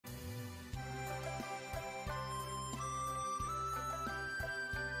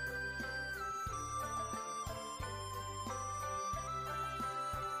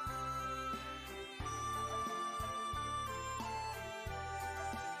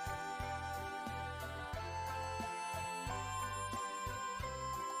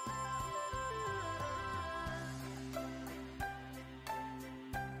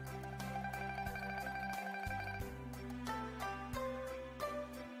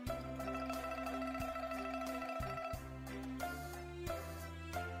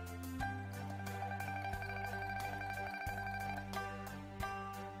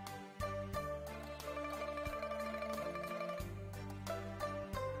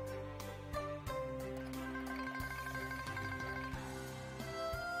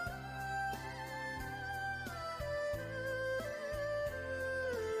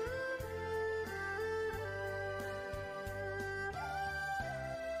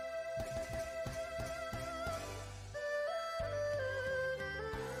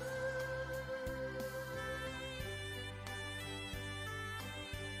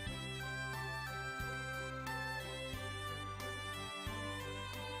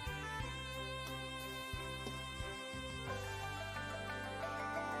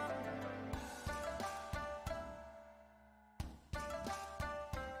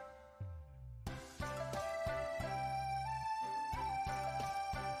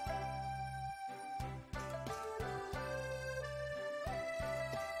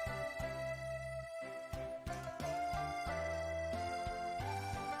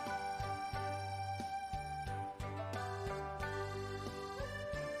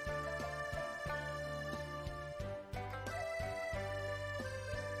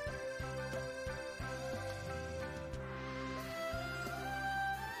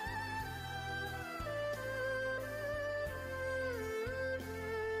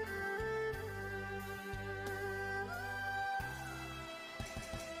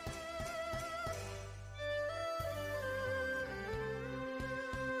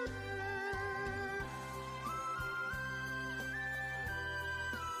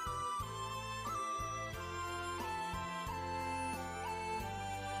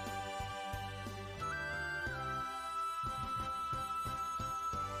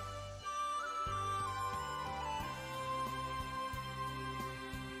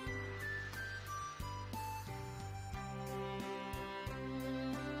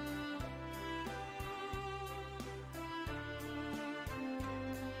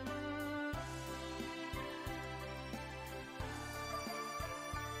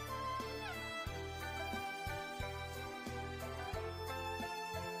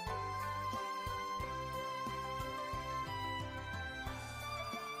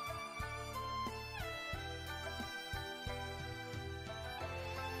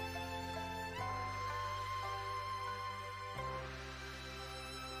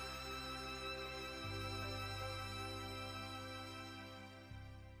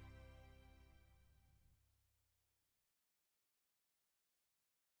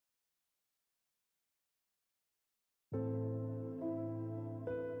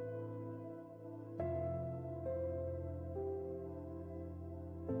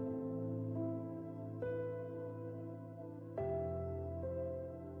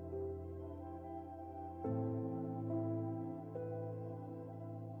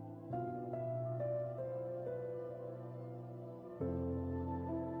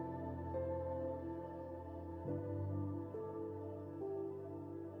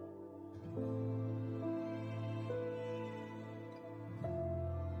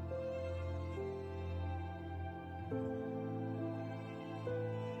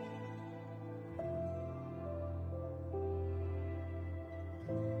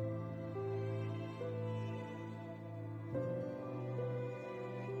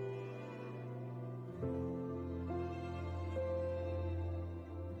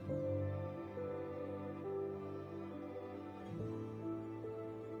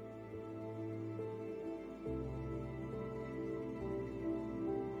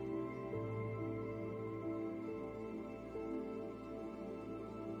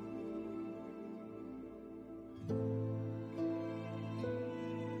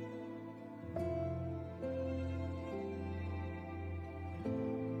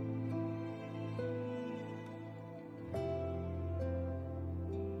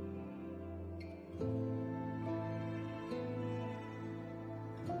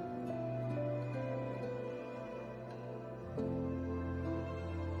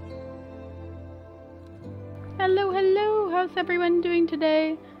Hello, hello. How's everyone doing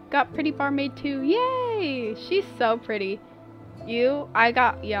today? Got pretty barmaid too. Yay! She's so pretty. I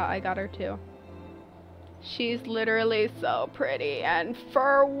got her too. She's literally so pretty. And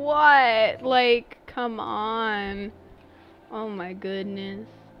for what? Like, come on. Oh my goodness.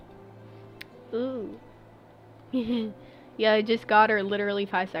 Ooh. Yeah, I just got her literally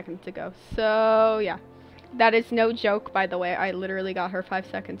 5 seconds ago. So, yeah. That is no joke, by the way. I literally got her 5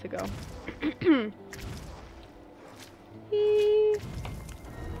 seconds ago.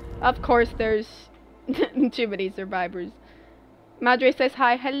 Of course, there's too many survivors. Madre says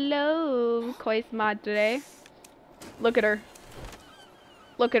hi. Hello, Kois Madre. Look at her.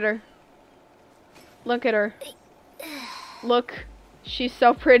 Look at her. Look at her. Look. She's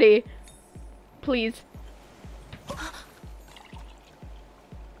so pretty. Please.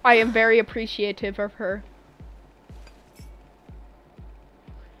 I am very appreciative of her.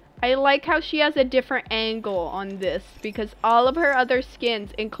 I like how she has a different angle on this because all of her other skins,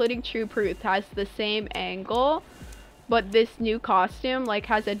 including True Proof, has the same angle, but this new costume like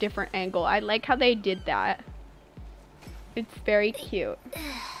has a different angle. I like how they did that. It's very cute.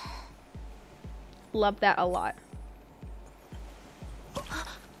 Love that a lot.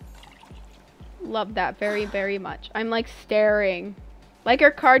 Love that very, very much. I'm like staring. Like her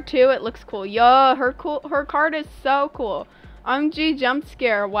card too, it looks cool. Yo, her card is so cool. OMG jump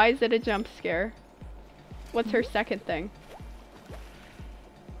scare. Why is it a jump scare? What's her second thing?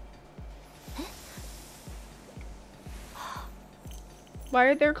 Why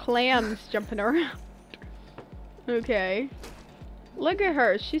are there clams jumping around? Okay. Look at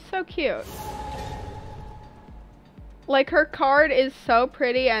her. She's so cute. Like her card is so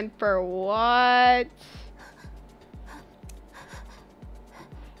pretty and for what?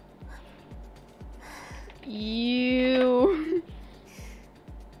 You.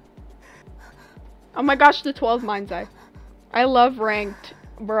 Oh my gosh, the 12 mind's eye. I love ranked,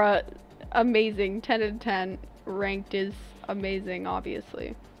 bruh. Amazing. 10 out of 10. Ranked is amazing,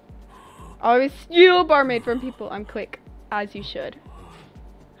 obviously. Always steal barmaid from people. I'm quick, as you should.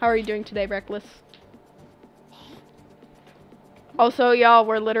 How are you doing today, Reckless? Also, y'all,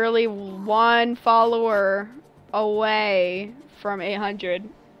 we're literally 1 follower away from 800.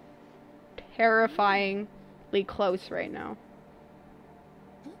 Terrifyingly close right now.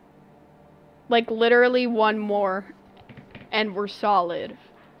 Like literally 1 more and we're solid.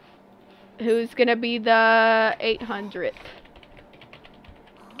 Who's gonna be the 800th?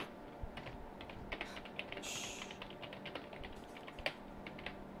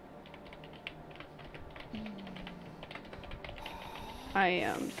 I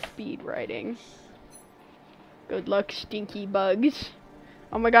am speed writing. Good luck, stinky bugs.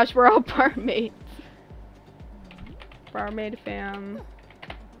 Oh my gosh, we're all barmaids. Barmaid fam.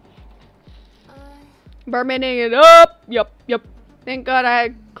 Barmaiding it up! Yup. Thank God I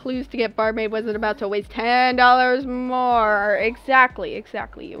had clues to get barmaid. Wasn't about to waste $10 more. Exactly.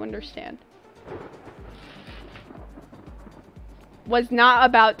 You understand. Was not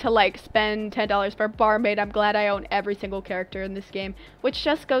about to like spend $10 for barmaid. I'm glad I own every single character in this game. Which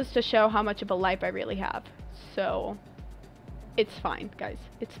just goes to show how much of a life I really have. So... it's fine, guys.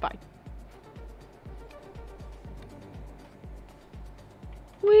 It's fine.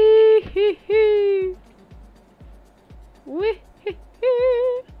 Wee hee hee. Wee hee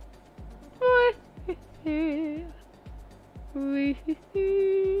hee. Wee hee hee. Wee hee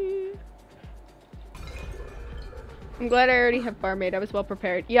hee. I'm glad I already have barmaid. I was well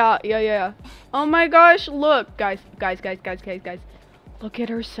prepared. Yeah. Oh my gosh, look, guys. Look at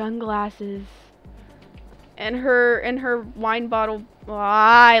her sunglasses. And her wine bottle. Oh,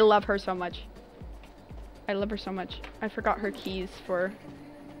 I love her so much. I forgot her keys for...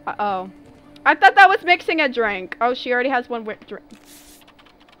 Uh-oh. I thought that was mixing a drink. Oh, she already has one drink.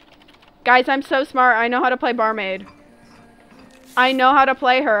 Guys, I'm so smart. I know how to play barmaid. I know how to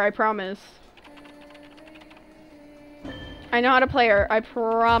play her, I promise. I know how to play her. I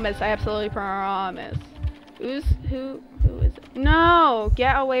promise. I absolutely promise. Who is it? No!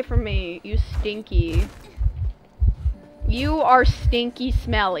 Get away from me, you stinky. You are stinky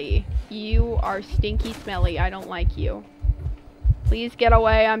smelly. You are stinky smelly. I don't like you. Please get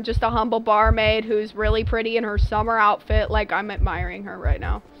away. I'm just a humble barmaid who's really pretty in her summer outfit. Like, I'm admiring her right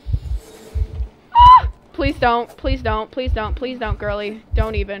now. Ah! Please don't, girly.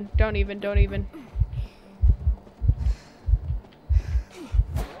 Don't even.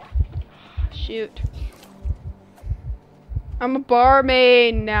 Shoot. I'm a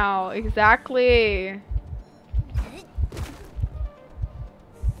barmaid now. Exactly.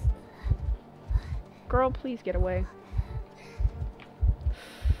 Girl, please get away.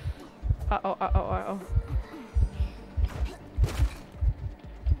 Uh-oh.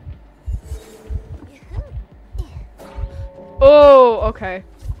 Oh, okay.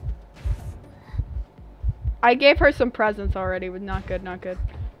 I gave her some presents already, but not good, not good.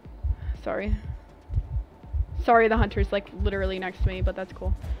 Sorry. Sorry, the hunter's like literally next to me, but that's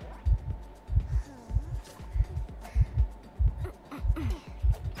cool.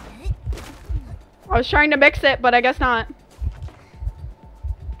 I was trying to mix it, but I guess not.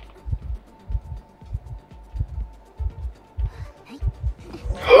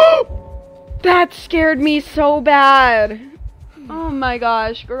 That scared me so bad. Oh my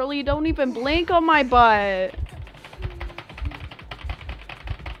gosh, girlie, don't even blink on my butt.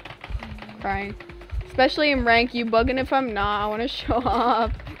 Crying. Especially in rank, you bugging if I'm not. I want to show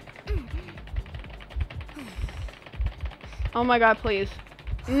up. Oh my god, please.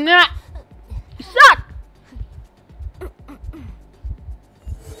 Nah! You suck!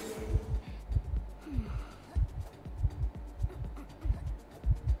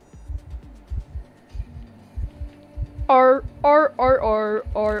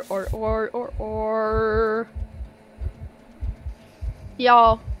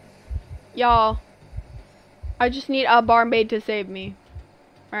 Y'all. I just need a barmaid to save me.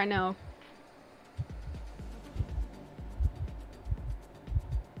 Right now.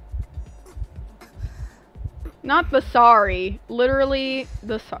 Not the sorry. Literally,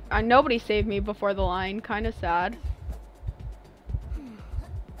 the nobody saved me before the line. Kinda sad.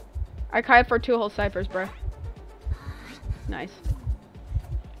 I cried for 2 whole ciphers, bro. Nice.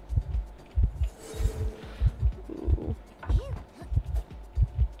 Ooh.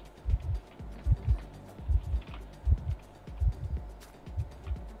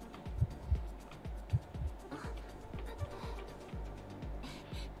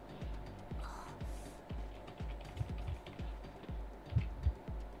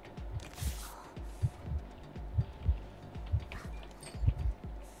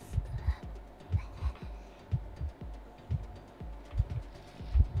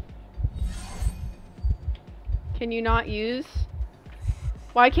 Can you not use?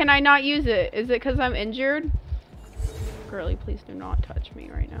 Why can I not use it? Is it because I'm injured? Girlie, please do not touch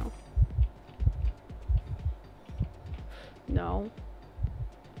me right now. No.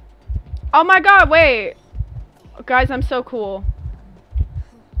 Oh my god, wait! Guys, I'm so cool.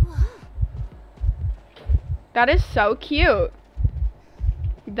 That is so cute.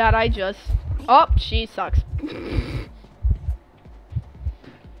 That I just... Oh, she sucks.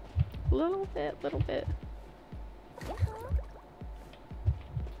 Little bit.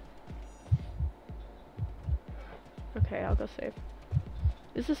 Okay, I'll go save.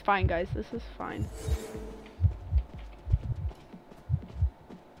 This is fine, guys. This is fine.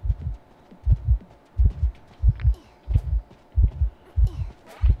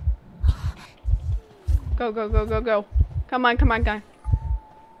 Go. Come on, guy.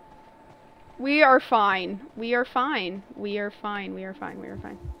 We are fine.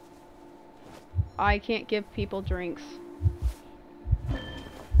 I can't give people drinks.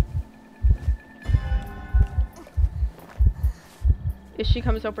 If she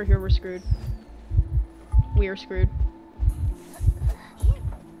comes over here, we're screwed. We are screwed.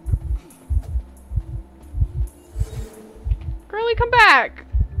 Girlie, come back!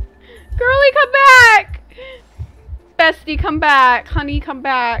 Girlie, come back! Bestie, come back! Honey, come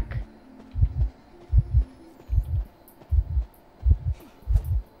back!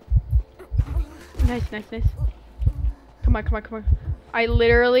 Nice. Come on. I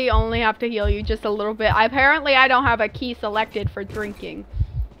literally only have to heal you just a little bit. Apparently, I don't have a key selected for drinking.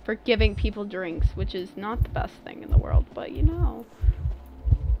 For giving people drinks, which is not the best thing in the world, but you know.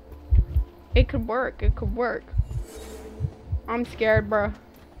 It could work. I'm scared, bro.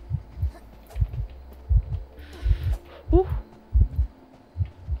 Woo.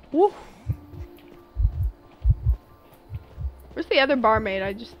 Where's the other barmaid?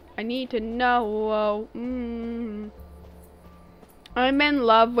 I need to know. I'm in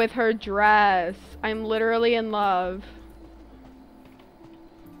love with her dress. I'm literally in love.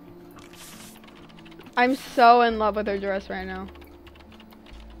 I'm so in love with her dress right now.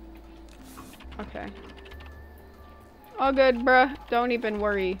 Okay. All good, bruh. Don't even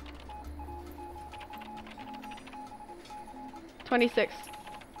worry. 26.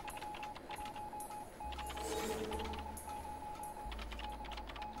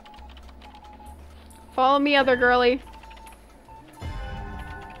 Follow me, other girlie.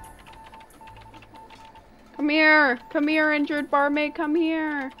 Come here, injured barmaid, come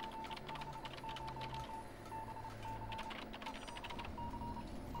here.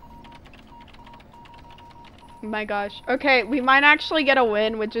 Oh my gosh. Okay, we might actually get a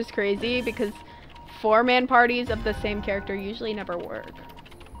win, which is crazy because 4-man parties of the same character usually never work.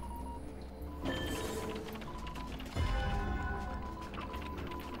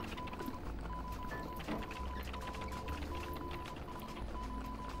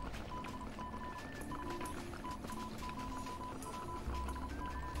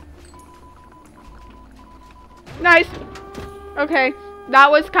 Nice. Okay. That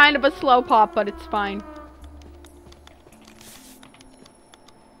was kind of a slow pop, but it's fine.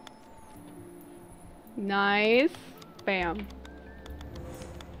 Nice. Bam.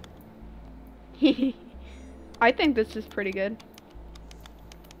 I think this is pretty good.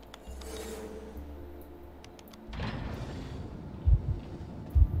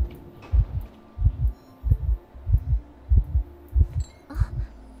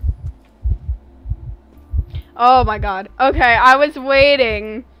 Oh my god. Okay, I was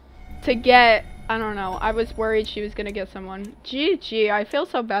waiting to get, I don't know, I was worried she was gonna get someone. GG, I feel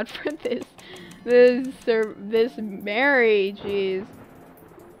so bad for this Mary, jeez.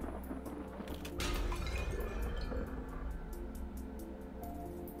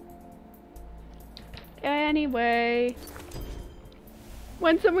 Anyway.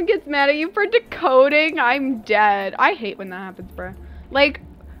 When someone gets mad at you for decoding, I'm dead. I hate when that happens, bruh. Like,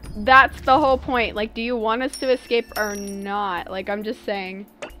 that's the whole point. Like, do you want us to escape or not? Like, I'm just saying.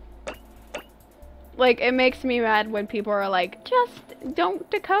 Like, it makes me mad when people are like, just don't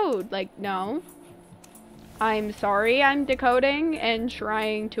decode. Like, no. I'm sorry I'm decoding and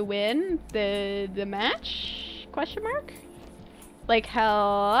trying to win the match? Question mark? Like,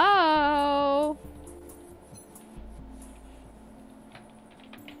 hello?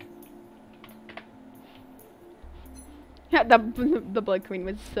 Yeah, the Blood Queen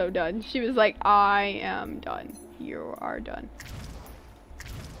was so done. She was like, I am done. You are done.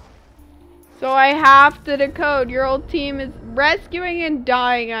 So I have to decode. Your old team is rescuing and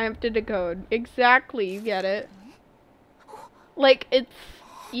dying. I have to decode. Exactly, you get it. Like, it's,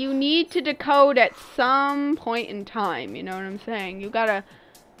 you need to decode at some point in time. You know what I'm saying? You gotta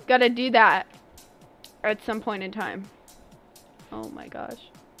do that at some point in time. Oh my gosh.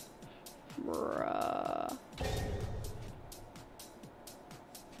 Bruh.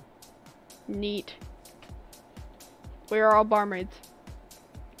 Neat. We are all barmaids.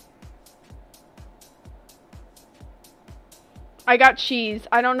 I got cheese.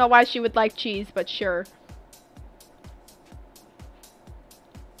 I don't know why she would like cheese, but sure.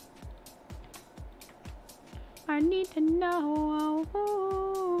 I need to know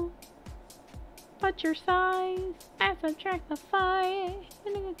what's your size. I subtract the 5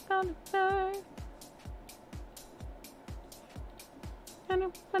 and it's gonna burn.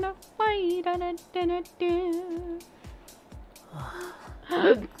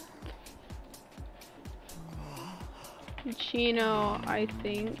 Chino, I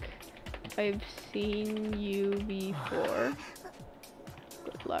think I've seen you before.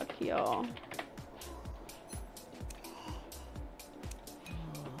 Good luck, y'all.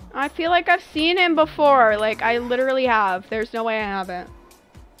 I feel like I've seen him before. Like, I literally have. There's no way I haven't.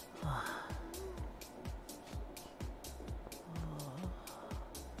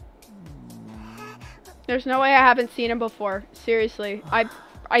 There's no way I haven't seen him before. Seriously.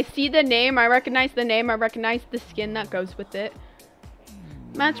 I see the name. I recognize the name. I recognize the skin that goes with it.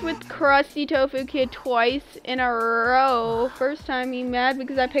 Match with Krusty Tofu Kid twice in a row. First time he mad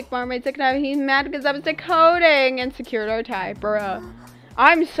because I picked Barmaid. Second time he's mad because I was decoding and secured our tie. Bruh.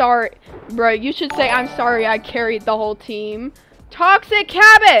 I'm sorry. Bruh, you should say I'm sorry I carried the whole team. Toxic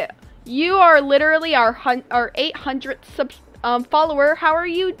Habit! You are literally our 800th follower. How are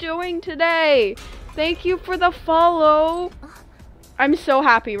you doing today? Thank you for the follow. I'm so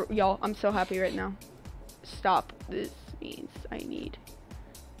happy, y'all. I'm so happy right now. Stop. This means I need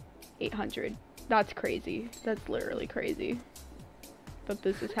 800. That's crazy. That's literally crazy. But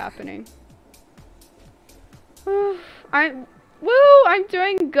this is happening. I'm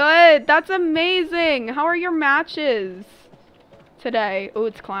doing good. That's amazing. How are your matches today? Oh,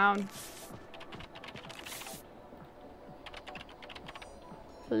 it's Clown.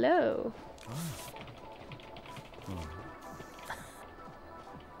 Hello.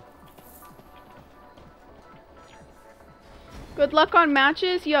 Good luck on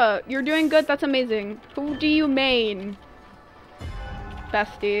matches. Yeah, you're doing good. That's amazing. Who do you main?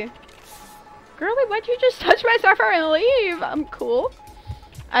 Bestie. Girlie, why'd you just touch my sapphire and leave? I'm cool.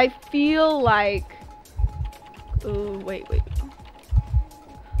 I feel like... Ooh, wait.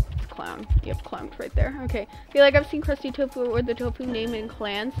 Clown. Yep, Clown's right there. Okay. I feel like I've seen Krusty Tofu or the Tofu name in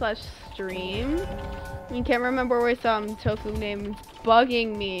clan/stream. I can't remember where I saw Tofu name. It's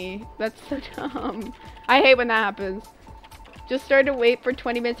bugging me. That's so dumb. I hate when that happens. Just started to wait for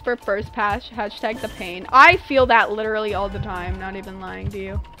 20 minutes for first patch. Hashtag the pain. I feel that literally all the time. Not even lying to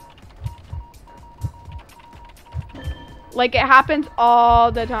you. Like, it happens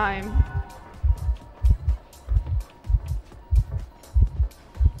all the time.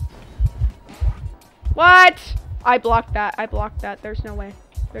 What? I blocked that. There's no way.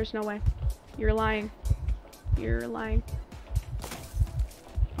 You're lying. You're lying.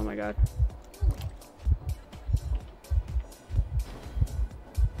 Oh my god.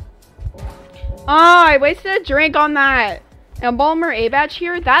 Oh, I wasted a drink on that. And Balmer A-Batch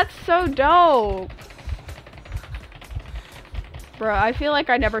here? That's so dope. Bruh, I feel like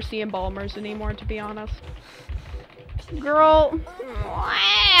I never see Embalmers anymore, to be honest. Girl.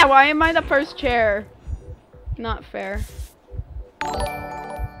 Why am I the first chair? Not fair.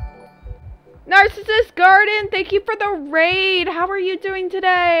 Narcissus Garden, thank you for the raid. How are you doing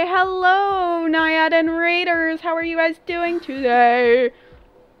today? Hello, Naiad and Raiders. How are you guys doing today?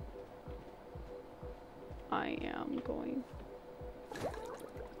 I am going.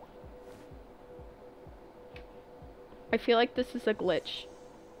 I feel like this is a glitch.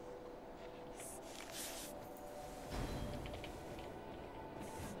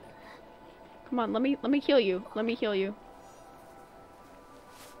 Come on, let me heal you. Let me heal you.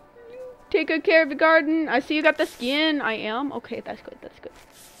 Take good care of the garden. I see you got the skin. I am. Okay, that's good. That's good.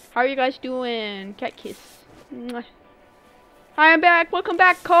 How are you guys doing? Cat kiss. Mwah. Hi, I'm back. Welcome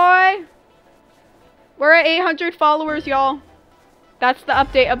back, Koi. We're at 800 followers, y'all. That's the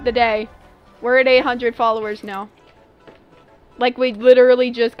update of the day. We're at 800 followers now. Like, we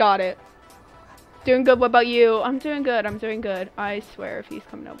literally just got it. Doing good. What about you? I'm doing good. I'm doing good. I swear, if he's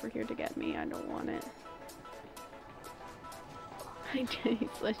coming over here to get me, I don't want it.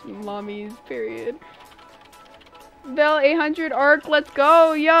 Slash mommies, period. Bell 800 arc, let's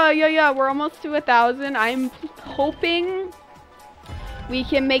go. Yeah. We're almost to 1,000. I'm hoping we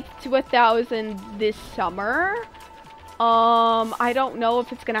can make it to 1,000 this summer. I don't know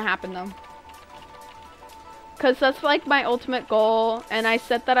if it's gonna happen though. Cause that's like my ultimate goal, and I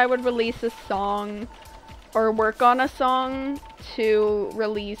said that I would release a song or work on a song to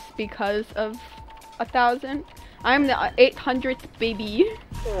release because of 1,000. I'm the 800th baby.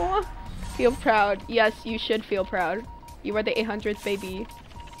 Aww. Feel proud. Yes, you should feel proud. You are the 800th baby.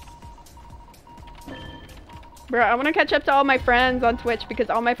 Bro, I want to catch up to all my friends on Twitch because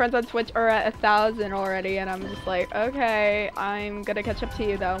all my friends on Twitch are at 1,000 already, and I'm just like, okay, I'm gonna catch up to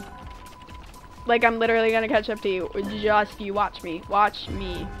you though. Like, I'm literally gonna catch up to you. Just you watch me. Watch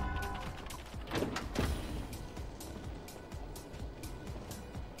me.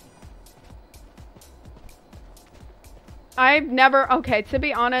 I've never, okay, to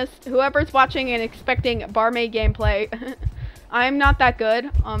be honest, whoever's watching and expecting Barmaid gameplay, I'm not that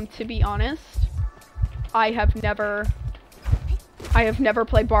good, to be honest. I have never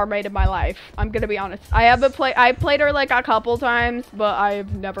played Barmaid in my life. I'm gonna be honest. I played her like a couple times, but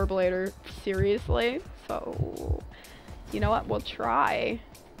I've never played her seriously. So, you know what? We'll try.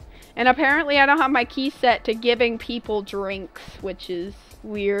 And apparently I don't have my key set to giving people drinks, which is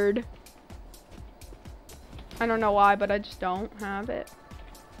weird. I don't know why, but I just don't have it.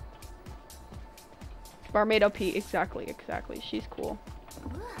 Barmaid OP, exactly. She's cool.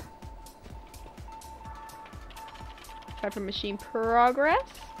 Time for machine progress.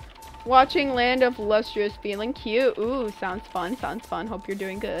 Watching Land of Lustrous, feeling cute. Ooh, sounds fun. Hope you're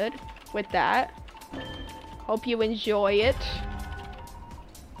doing good with that. Hope you enjoy it.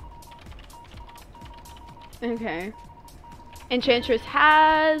 Okay. Enchantress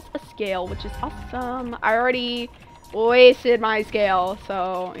has a scale, which is awesome. I already wasted my scale,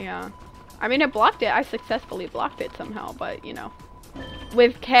 so yeah. I mean, it blocked it. I successfully blocked it somehow, but you know.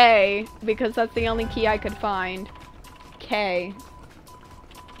 With K, because that's the only key I could find. K.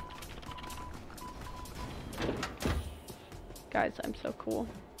 Guys, I'm so cool.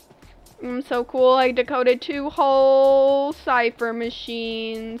 I'm so cool. I decoded 2 whole cipher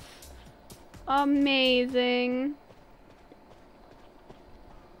machines. Amazing.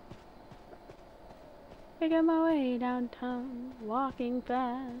 Making my way downtown, walking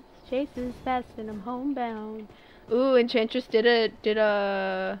fast, chases fast, and I'm homebound. Ooh, Enchantress did a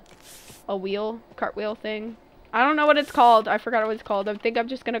cartwheel thing. I don't know what it's called. I forgot what it's called. I think I'm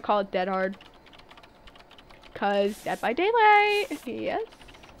just gonna call it Dead Hard. 'Cause Dead by Daylight. Yes.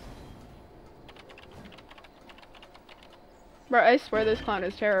 Bro, I swear this clown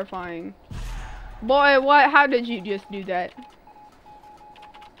is terrifying. Boy, what? How did you just do that?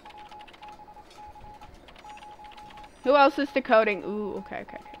 Who else is decoding? Ooh, okay.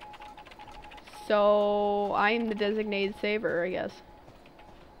 So, I'm the designated saver, I guess.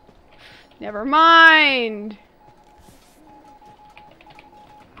 Never mind!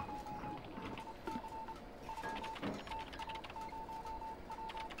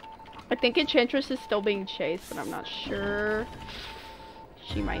 I think Enchantress is still being chased, but I'm not sure.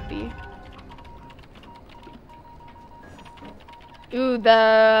 She might be. Ooh,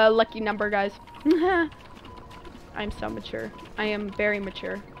 the lucky number, guys. I'm so mature. I am very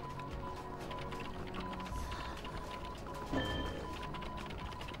mature.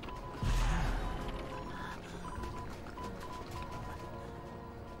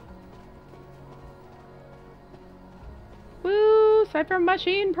 Cypher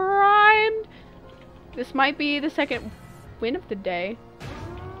machine primed. This might be the second win of the day.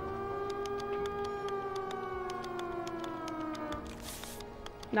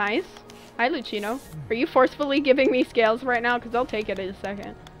 Nice. Hi, Lucino. Are you forcefully giving me scales right now? Because I'll take it in a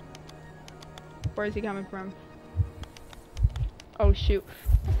second. Where is he coming from? Oh, shoot.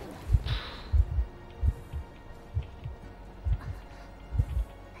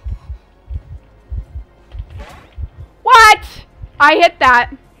 What? I hit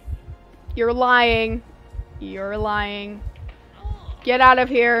that. You're lying. You're lying. Get out of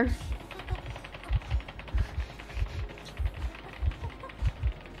here.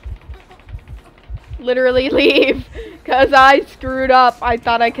 Literally leave. Because I screwed up. I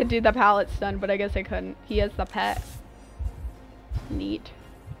thought I could do the pallet stun, but I guess I couldn't. He has the pet. Neat.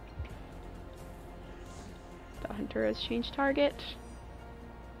 The hunter has changed target.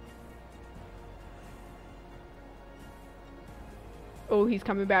 Oh, he's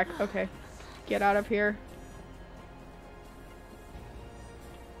coming back. Okay. Get out of here.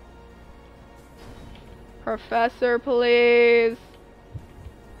 Professor, please.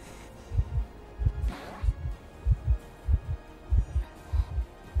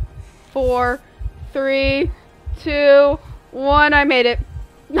 Four, 3, 2, 1. I made it.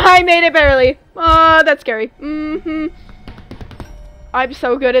 I made it barely. Oh, that's scary. I'm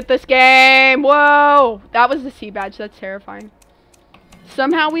so good at this game. Whoa. That was the C badge. That's terrifying.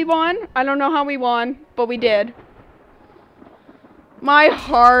 Somehow we won. I don't know how we won, but we did. My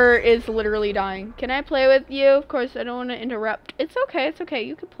heart is literally dying. Can I play with you? Of course, I don't want to interrupt. It's okay. It's okay.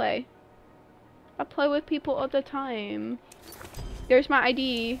 You can play. I play with people all the time. There's my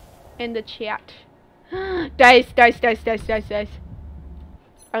ID in the chat. Dice, dice, dice, dice, dice, dice.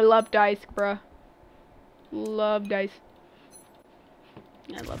 I love dice, bruh. Love dice.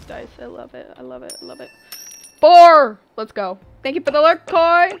 I love dice. I love it. I love it. I love it. 4! Let's go. Thank you for the lurk,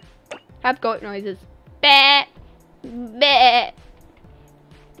 Koi. Have goat noises. Bah. Bah.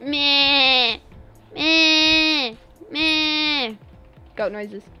 Meh. Meh. Meh. Goat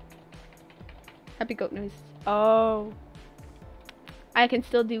noises. Happy goat noises. Oh. I can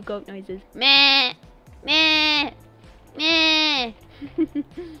still do goat noises. Meh. Meh. Meh.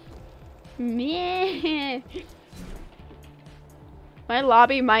 Meh. My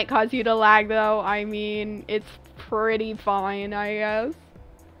lobby might cause you to lag though. I mean, it's pretty fine, I guess.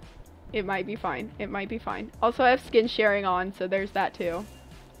 It might be fine. It might be fine. Also, I have skin sharing on, so there's that too.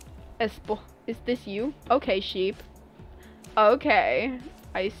 Is this you? Okay, sheep. Okay.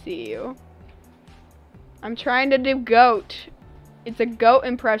 I see you. I'm trying to do goat. It's a goat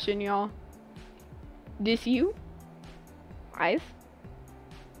impression, y'all. This you? Eyes?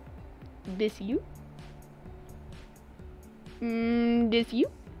 This you? This you?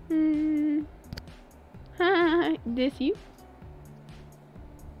 This you?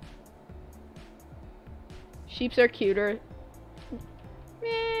 Sheeps are cuter.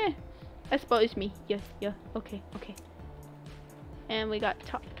 Meh. I suppose me. Yeah, yeah. Okay, okay. And we got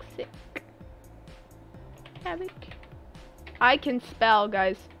toxic. Havoc. I can spell,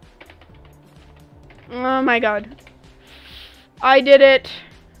 guys. Oh my god. I did it.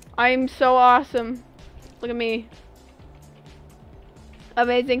 I'm so awesome. Look at me.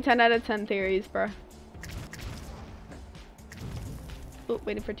 Amazing 10 out of 10 theories, bro. Oh,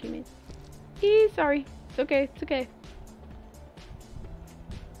 waiting for teammates. Sorry. It's okay. It's okay.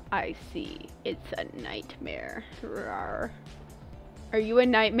 I see. It's a nightmare. Rawr. Are you a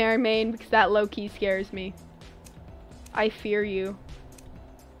nightmare, main? Because that low-key scares me. I fear you.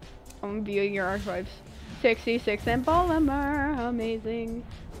 I'm viewing your archives. 66 and polymer. Amazing.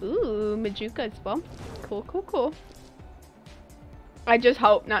 Ooh, Majuka as well. Cool, cool, cool. I just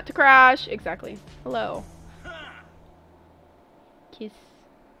hope not to crash. Exactly. Hello. Kiss.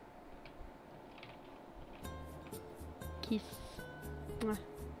 Kiss. Mwah.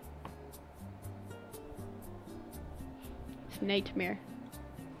 It's nightmare.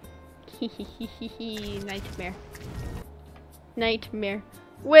 Nightmare. Nightmare.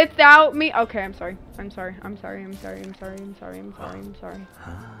 Without me. Okay, I'm sorry. I'm sorry. I'm sorry. I'm sorry. I'm sorry. I'm sorry. I'm sorry. I'm sorry.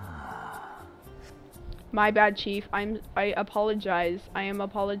 My bad, Chief. I apologize. I am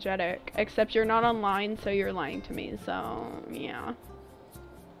apologetic. Except you're not online, so you're lying to me. So, yeah.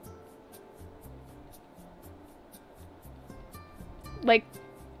 Like,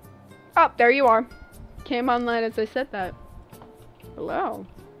 oh, there you are. Came online as I said that. Hello.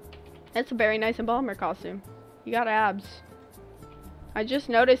 That's a very nice embalmer costume. You got abs. I just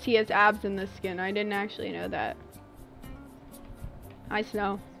noticed he has abs in this skin. I didn't actually know that. I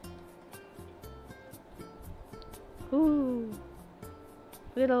know. Ooh.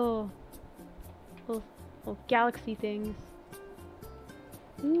 Little galaxy things.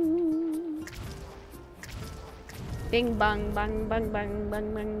 Ooh. Bing bang bang bang bang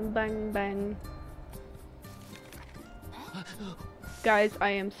bang bang bang bang. Guys, I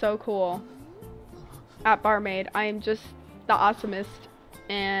am so cool at Barmaid. I am just the awesomest.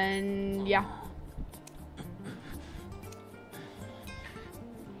 And yeah.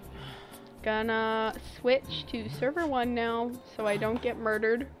 Gonna switch to server 1 now so I don't get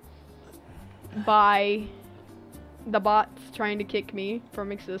murdered by the bots trying to kick me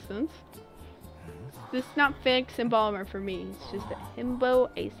from existence. This is not Phoenix Embalmer for me. It's just a himbo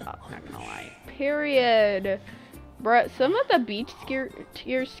Aesop, not gonna lie. Period. Bruh, some of the beach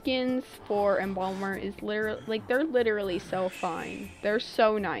tier skins for Embalmer is literally, like, they're literally so fine. They're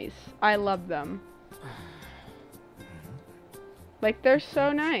so nice. I love them. Like, they're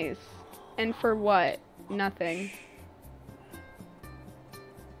so nice. And for what? Nothing.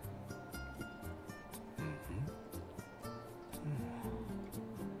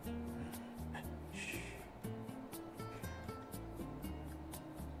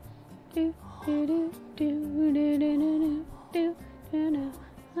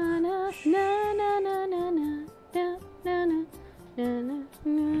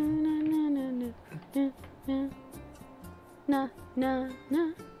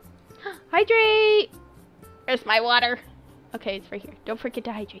 Hydrate! There's my water. Okay, it's right here. Don't forget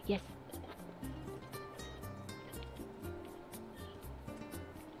to hydrate. Yes.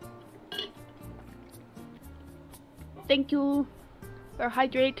 Thank you for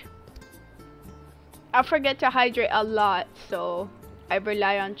hydrate. I forget to hydrate a lot, so I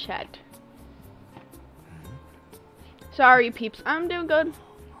rely on chat. Sorry, peeps. I'm doing good.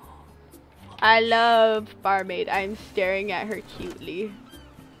 I love Barmaid. I'm staring at her cutely.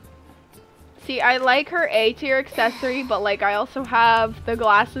 See, I like her A tier accessory, but like I also have the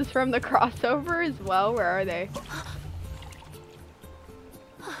glasses from the crossover as well. Where are they?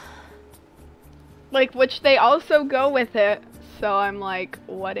 Like, which they also go with it. So I'm like,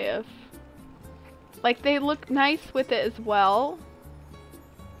 what if? Like, they look nice with it as well.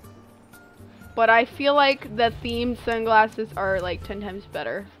 But I feel like the themed sunglasses are like 10 times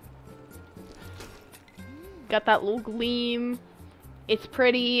better. Got that little gleam. It's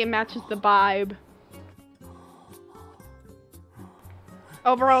pretty, it matches the vibe.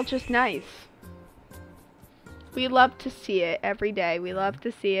 Overall, just nice. We love to see it every day. We love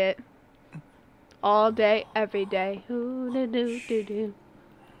to see it all day, every day. Ooh, do do do do.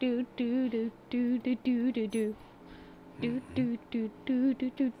 Do do do do do do do do. Do do do do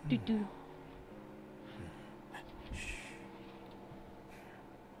do do do do.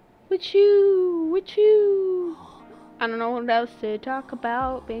 With you. I don't know what else to talk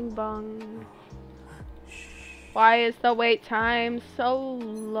about. Bing bong. Why is the wait time so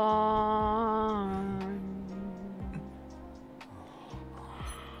long?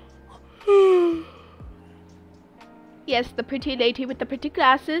 Yes, the pretty lady with the pretty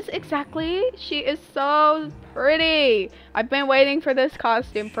glasses. Exactly. She is so pretty. I've been waiting for this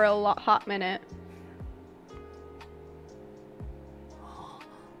costume for a hot minute.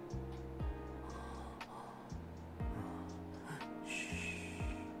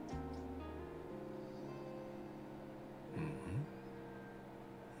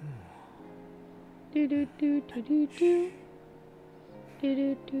 Do do do do do do. Do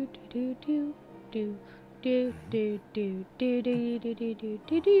do do do do do. Do do do do do do do do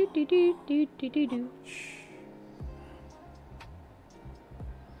do do do do do do do.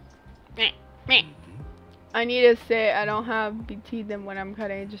 I need to say I don't have BT then when I'm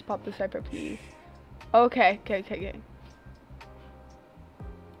cutting. Just pop the cipher, please. Okay.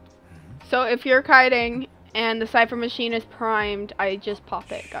 So if you're kiting and the cipher machine is primed, I just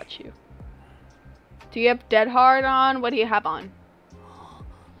pop it. Got you. Do you have dead hard on? What do you have on?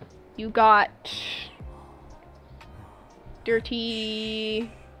 You got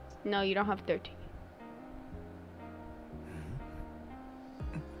dirty. No, you don't have dirty.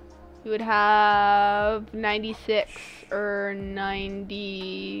 You would have 96 or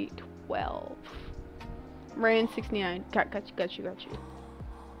 90, 12. Rain 69. Got you.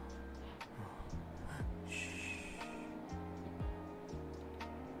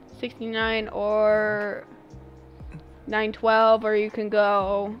 69 or 912, or you can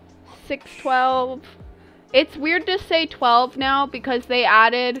go 612. It's weird to say 12 now because they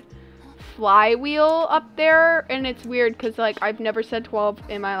added flywheel up there, and it's weird because like I've never said 12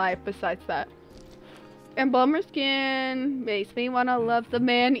 in my life besides that. And Bummer Skin makes me want to love the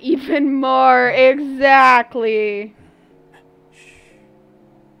man even more. Exactly.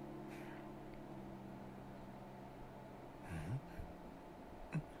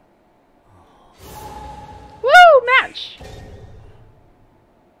 Woo! Match!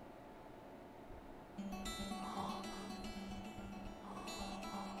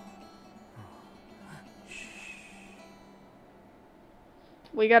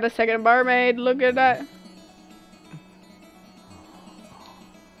 We got a second barmaid. Look at that.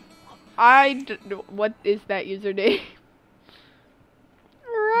 What is that username?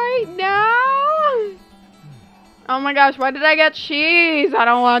 Right now? Oh my gosh, why did I get cheese? I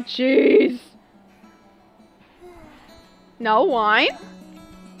don't want cheese. No wine?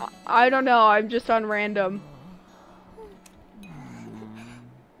 I don't know, I'm just on random.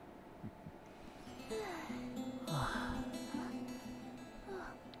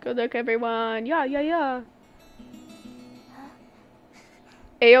 Good luck, everyone. Yeah.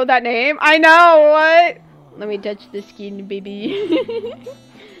 Ayo, that name? I know, what? Let me touch the skin, baby.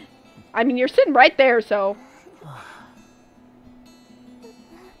 I mean, you're sitting right there, so.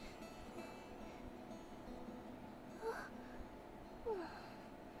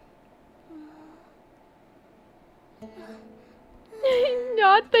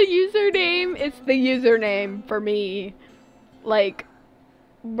 Not the username, it's the username for me. Like,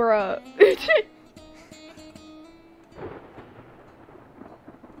 bruh.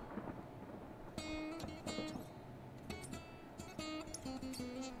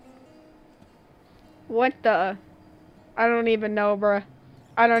 What the? I don't even know, bruh.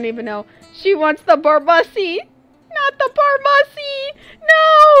 I don't even know. She wants the Barmussy! Not the Barmussy!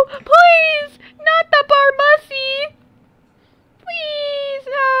 No! Please! Not the Barmussy! Please,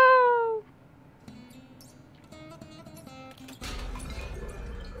 no!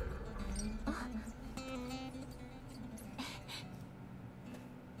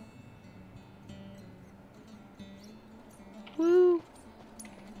 Woo.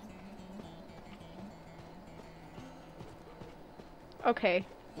 Okay.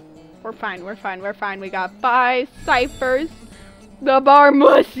 We're fine, we're fine, we're fine. We got 5 ciphers. The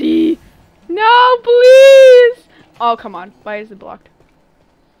Barmussy! No, please! Oh, come on. Why is it blocked?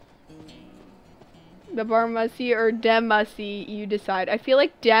 The Barmussy or Demussy, you decide. I feel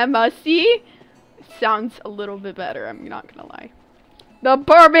like Demussy sounds a little bit better, I'm not gonna lie. The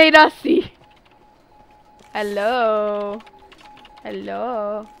Barmaidussy! Hello?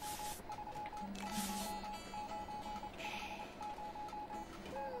 Hello?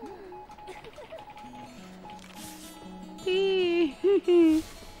 You're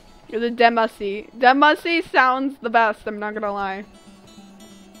the Demussy. Demussy sounds the best, I'm not gonna lie.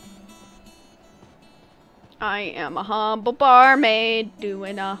 I am a humble barmaid,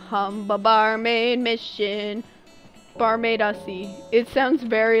 doing a humble barmaid mission. Barmaidussy. It sounds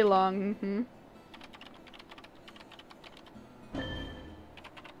very long.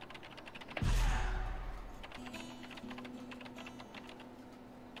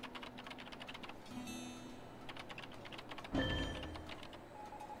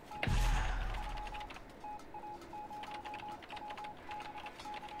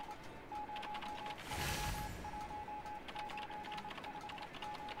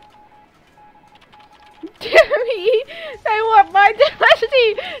 Jerry, I want my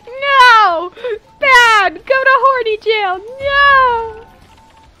Demussy. No! Bad! Go to horny jail. No!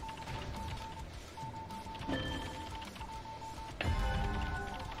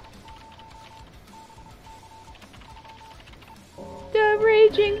 The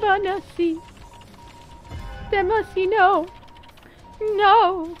raging Barmussy. Demussy, no.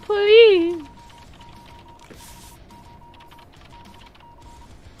 No, please.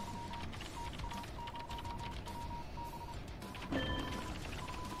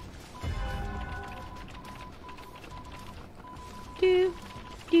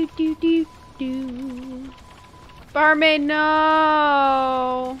 Do. Barmaid,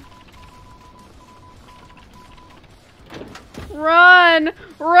 no! Run!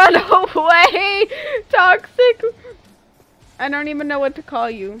 Run away! Toxic! I don't even know what to call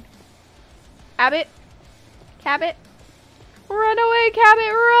you. Abbott? Cabot? Run away,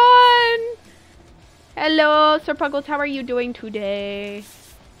 Cabot, run! Hello, Sir Puggles, how are you doing today?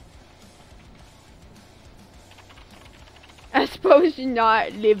 I suppose you're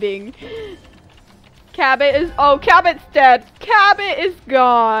not living. Cabot is- oh, Cabot's dead. Cabot is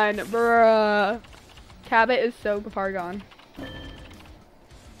gone, bruh. Cabot is so far gone.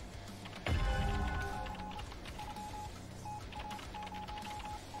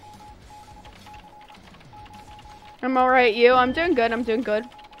 I'm alright, you? I'm doing good, I'm doing good.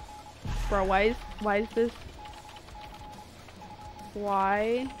 Bro, why is this?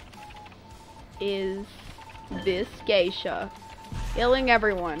 Why is this geisha killing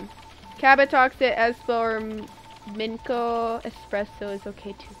everyone? Cabot Toxic, Espo, or Minko Espresso is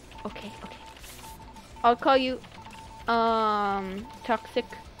okay too. Okay. I'll call you, Toxic.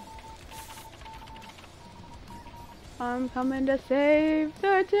 I'm coming to save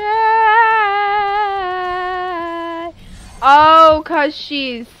the day. Oh, cause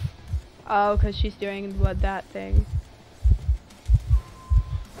she's doing what that thing.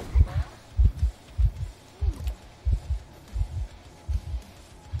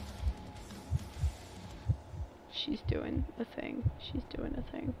 She's doing a thing. She's doing a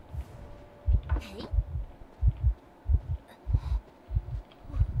thing.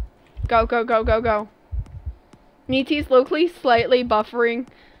 Go, go, go, go, go. Niti's locally slightly buffered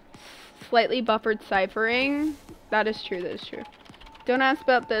ciphering. That is true, that is true. Don't ask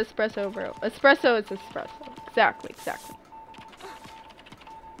about the espresso, bro. Espresso is espresso. Exactly, exactly.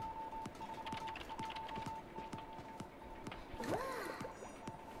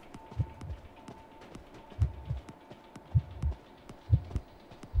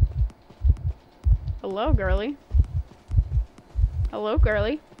 Hello, girly. Hello,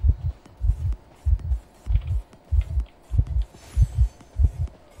 girly.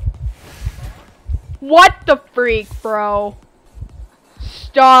 What the freak, bro?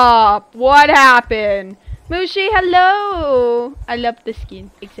 Stop. What happened? Mushi, hello. I love the skin.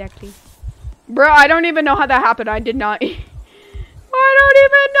 Exactly. Bro, I don't even know how that happened. I did not. I don't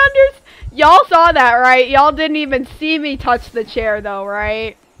even understand. Y'all saw that, right? Y'all didn't even see me touch the chair, though,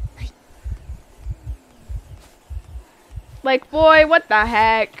 right? Like, boy, what the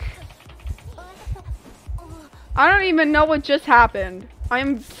heck? I don't even know what just happened.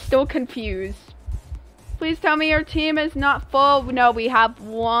 I'm still confused. Please tell me your team is not full. No, we have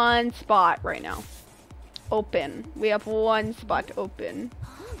one spot right now. Open. We have one spot open.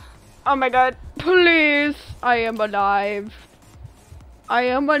 Oh my god. Please. I am alive. I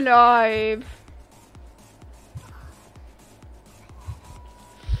am alive.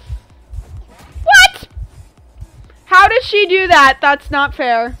 What? How did she do that? That's not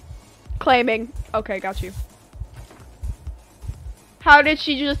fair. Claiming. Okay, got you. How did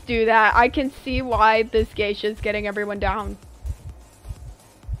she just do that? I can see why this geisha is getting everyone down.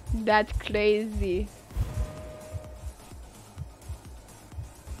 That's crazy.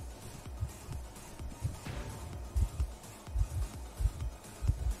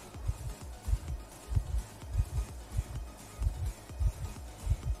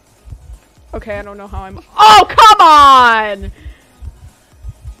 Okay, I don't know how I'm— Oh, come on!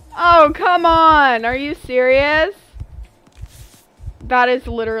 Oh, come on! Are you serious? That is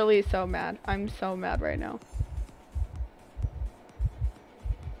literally so mad. I'm so mad right now.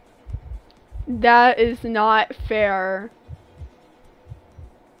 That is not fair.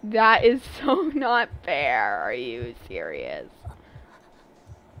 That is so not fair. Are you serious?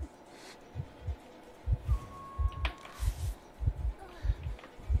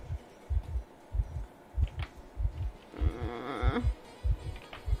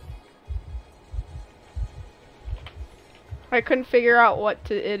 I couldn't figure out what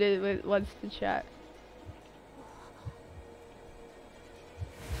what's to chat.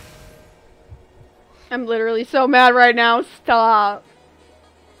 I'm literally so mad right now. Stop.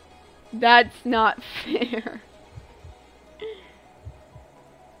 That's not fair.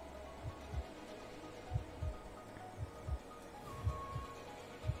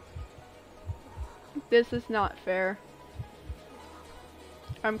 This is not fair.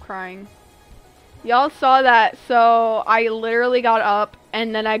 I'm crying. Y'all saw that, so I literally got up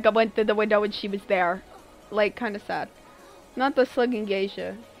and then I went through the window and she was there. Like, kind of sad. Not the slugging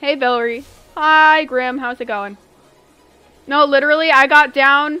geisha. Hey, Valerie. Hi, Grim. How's it going? No, literally, I got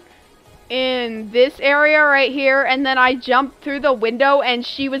down in this area right here and then I jumped through the window and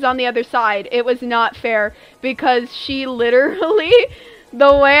she was on the other side. It was not fair because she literally,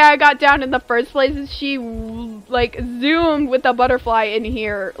 the way I got down in the first place is she like zoomed with the butterfly in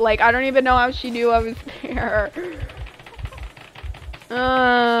here. Like, I don't even know how she knew I was there.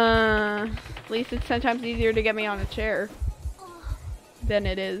 At least it's sometimes easier to get me on a chair than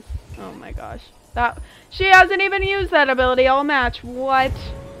it is. Oh my gosh. She hasn't even used that ability all match. What?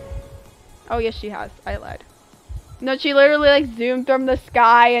 Oh yes, she has. I lied. No, she literally like zoomed from the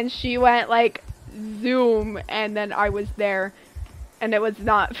sky and she went like zoom and then I was there. And it was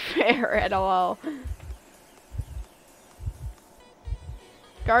not fair at all.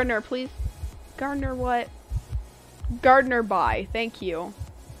 Gardner, please. Gardner, what? Gardner, bye. Thank you.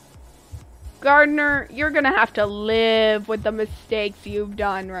 Gardner, you're gonna have to live with the mistakes you've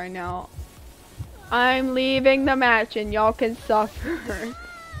done right now. I'm leaving the match and y'all can suffer.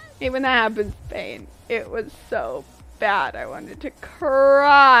 Even that happens pain. It was so bad. I wanted to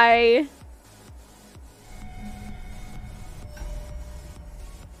cry.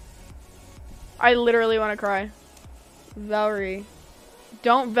 I literally want to cry. Valerie.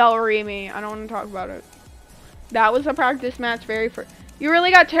 Don't Valerie me. I don't want to talk about it. That was a practice match very first. You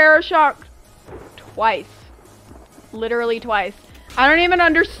really got terror shocked twice. Literally twice. I don't even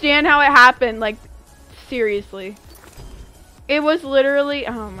understand how it happened. Like, seriously. It was literally...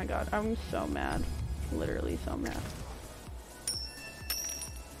 Oh my god, I'm so mad. Literally so mad.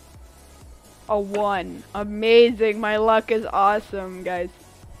 A 1. Amazing. My luck is awesome, guys.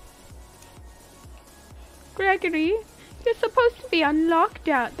 Gregory, you're supposed to be on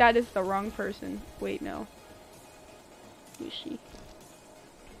lockdown. That is the wrong person. Wait, no. Who's she?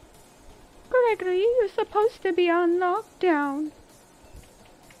 Gregory, you're supposed to be on lockdown.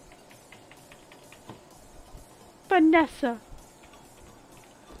 Vanessa.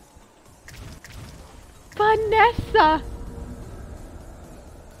 Vanessa!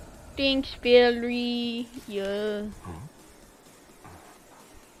 Thanks, Valerie. Yeah.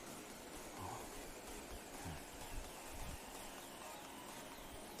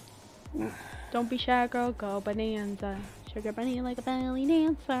 Don't be shy, girl. Go bonanza. Sugar bunny like a belly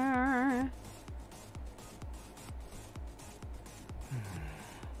dancer.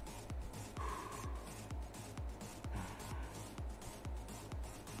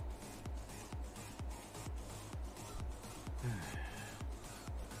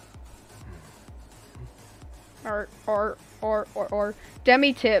 Or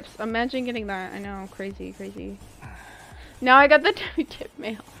demi tips. Imagine getting that. I know, crazy, crazy. Now I got the demi tip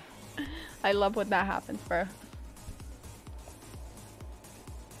mail. I love when that happens, bro.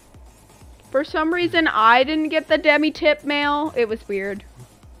 For some reason, I didn't get the demi tip mail. It was weird.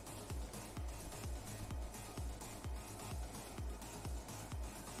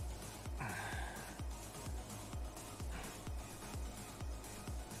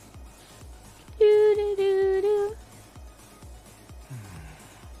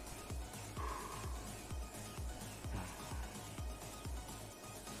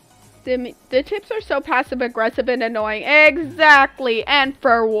 The tips are so passive aggressive and annoying. Exactly. And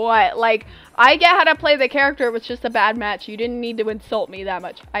for what? Like, I get how to play the character. It was just a bad match. You didn't need to insult me that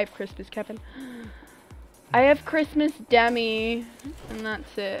much. I have Christmas, Kevin. I have Christmas Demi. And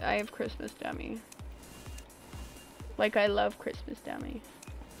that's it. I have Christmas Demi. Like, I love Christmas Demi.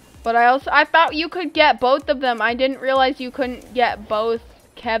 But I thought you could get both of them. I didn't realize you couldn't get both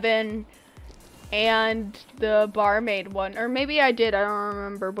Kevin and the Barmaid one. Or maybe I did, I don't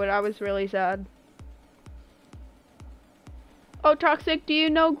remember, but I was really sad. Oh, Toxic, do you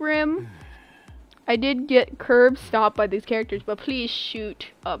know Grim? I did get curb stopped by these characters, but please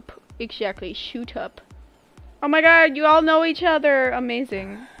shoot up. Exactly, shoot up. Oh my god, you all know each other.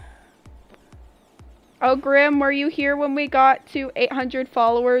 Amazing. Oh, Grim, were you here when we got to 800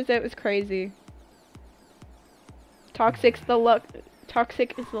 followers? It was crazy. Toxic is the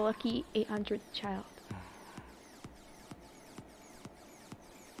lucky 800th child.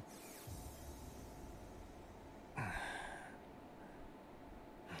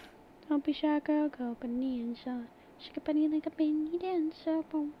 Don't be shy, girl, go bonanza. Shake a bunny like a belly dancer.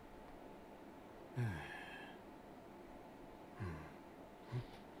 Boom.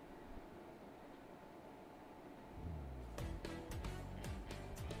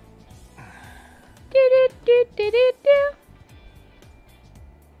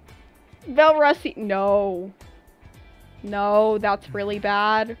 Velrusty, no. No, that's really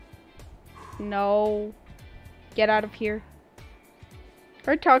bad. No. Get out of here.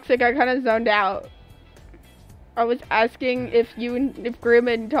 Or Toxic, I kind of zoned out. I was asking if Grim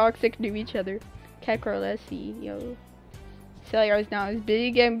and Toxic knew each other. Kekro, let's see, yo. Celia is now is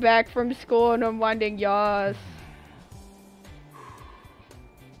busy getting back from school and I'm wondering, yes.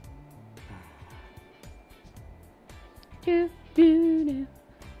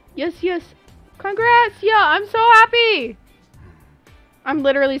 Yes, yes. Congrats! Yeah, I'm so happy! I'm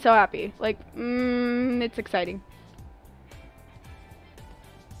literally so happy. Like, it's exciting.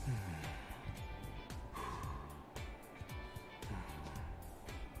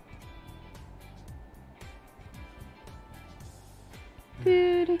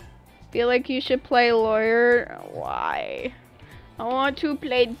 Dude, feel like you should play lawyer. Why? I want to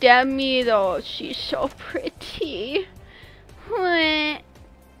play Demi though. She's so pretty. What?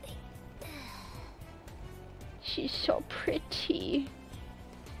 She's so pretty.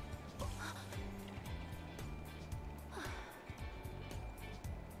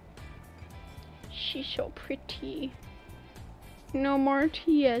 She's so pretty. No more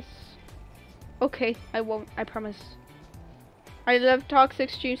TS. Okay, I won't. I promise. I love Toxic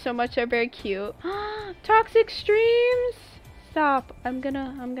streams so much. They're very cute. Toxic streams. Stop. I'm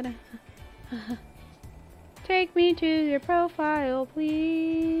gonna. Take me to your profile,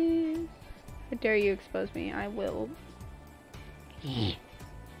 please. How dare you expose me? I will.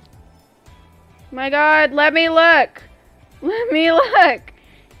 My god, let me look. Let me look.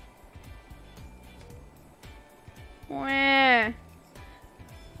 Wah.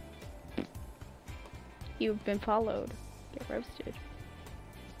 You've been followed. Get roasted.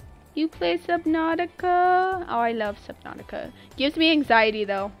 You play Subnautica? Oh, I love Subnautica. Gives me anxiety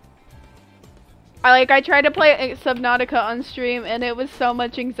though. I tried to play Subnautica on stream and it was so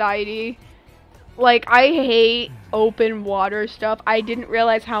much anxiety. Like, I hate open water stuff. I didn't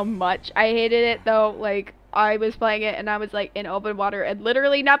realize how much I hated it though. Like, I was playing it and I was like in open water and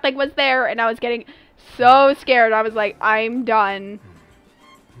literally nothing was there and I was getting so scared. I was like, I'm done.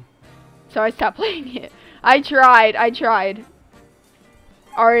 So I stopped playing it. I tried.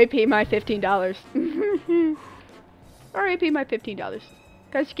 RAP my $15. RAP my $15.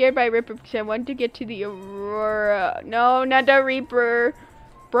 Got scared by Reaper because I wanted to get to the Aurora. No, not the Reaper.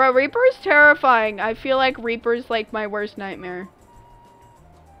 Bro, Reaper's terrifying. I feel like Reaper's like my worst nightmare.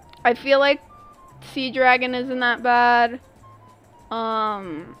 I feel like Sea Dragon isn't that bad.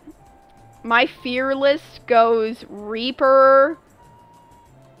 My fear list goes Reaper,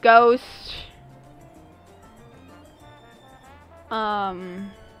 Ghost,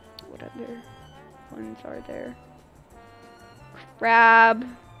 what other ones are there? Crab.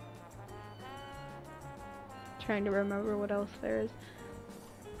 Trying to remember what else there is.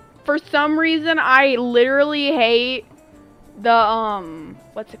 For some reason, I literally hate the,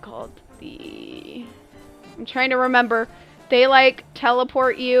 what's it called? I'm trying to remember. They, like,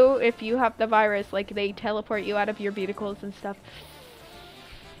 teleport you if you have the virus. Like, they teleport you out of your vehicles and stuff.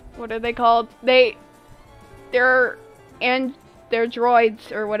 What are they called? They're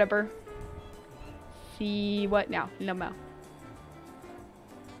droids or whatever. See what now? No.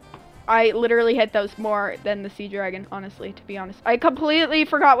 I literally hate those more than the Sea Dragon, honestly, to be honest. I completely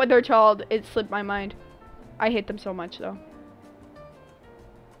forgot what they're called. It slipped my mind. I hate them so much, though.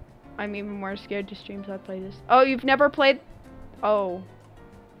 I'm even more scared to stream so I play this. Oh, you've never played... Oh.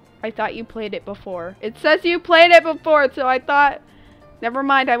 I thought you played it before. It says you played it before, so I thought... Never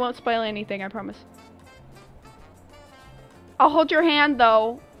mind, I won't spoil anything, I promise. I'll hold your hand,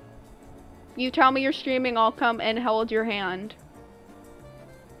 though. You tell me you're streaming, I'll come and hold your hand.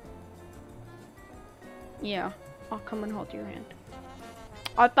 Yeah, I'll come and hold your hand.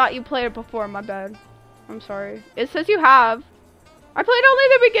 I thought you played it before, my bad. I'm sorry. It says you have. I played only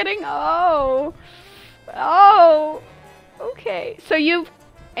the beginning. Oh. Okay. So you've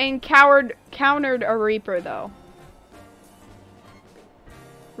countered a Reaper, though.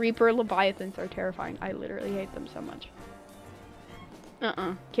 Reaper Leviathans are terrifying. I literally hate them so much.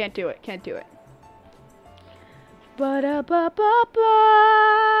 Can't do it. Ba-da-ba-ba-ba,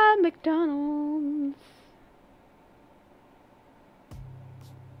 McDonald's.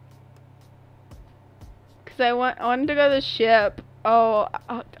 Because I wanted to go to the ship. Oh,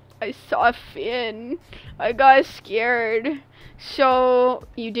 I saw a fin. I got scared. So,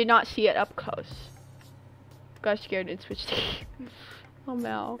 you did not see it up close. Got scared and switched to Oh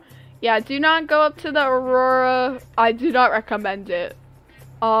no. Yeah, do not go up to the Aurora. I do not recommend it.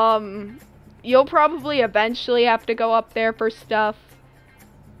 You'll probably eventually have to go up there for stuff.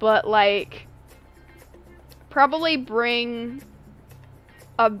 But, like, probably bring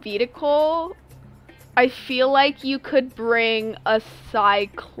a vehicle. I feel like you could bring a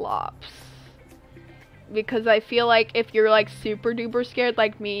Cyclops. Because I feel like if you're, like, super duper scared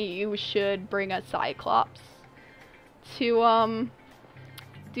like me, you should bring a Cyclops to,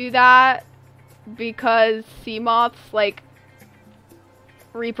 do that. Because sea moths, like,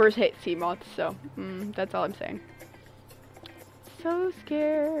 Reapers hate sea moths, so, that's all I'm saying. So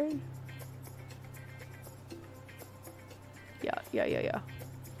scared. Yeah.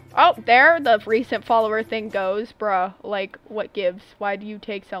 Oh, there the recent follower thing goes, bruh. Like, what gives? Why do you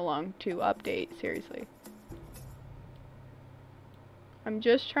take so long to update? Seriously. I'm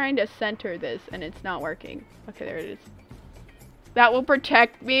just trying to center this, and it's not working. Okay, there it is. That will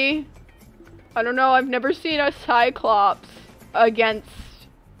protect me. I don't know, I've never seen a Cyclops against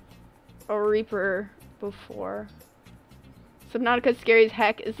a Reaper before. Subnautica's scary as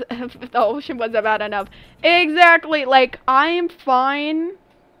heck. If the ocean wasn't bad enough. Exactly, like, I am fine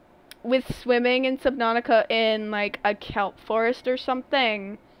with swimming in Subnautica in, like, a kelp forest or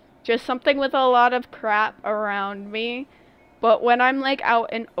something. Just something with a lot of crap around me. But when I'm, like,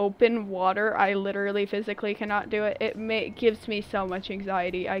 out in open water, I literally physically cannot do it. It gives me so much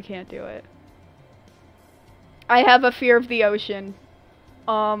anxiety. I can't do it. I have a fear of the ocean.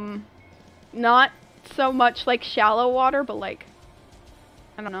 Not so much, like, shallow water, but, like,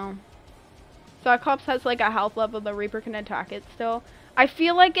 I don't know. Cyclops has, like, a health level the Reaper can attack it still. I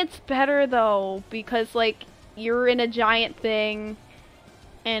feel like it's better, though, because, like, you're in a giant thing,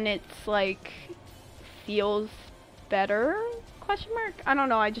 and it's, like, feels better? Question mark? I don't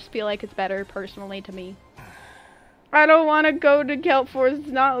know, I just feel like it's better, personally, to me. I don't want to go to Kelp Forest.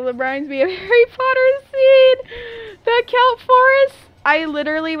 It's not reminds me of Harry Potter scene. The Kelp Forest. I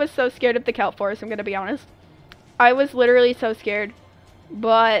literally was so scared of the Kelp Forest, I'm gonna be honest. I was literally so scared.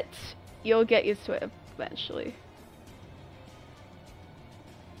 But you'll get used to it eventually.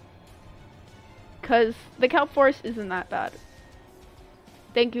 Because the Kelp Forest isn't that bad.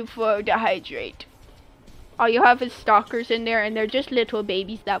 Thank you for the hydrate. All you have is stalkers in there, and they're just little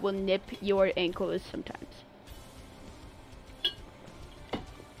babies that will nip your ankles sometimes.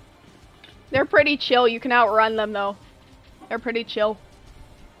 They're pretty chill. You can outrun them, though. They're pretty chill.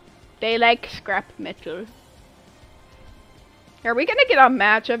 They like scrap metal. Are we gonna get a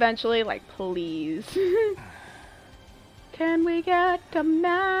match eventually? Like, please. Can we get a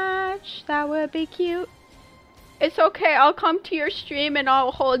match? That would be cute. It's okay. I'll come to your stream and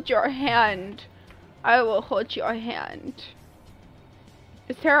I'll hold your hand. I will hold your hand.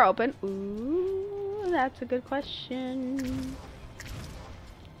 Is Terra open? Ooh, that's a good question.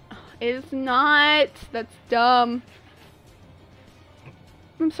 It's not. That's dumb.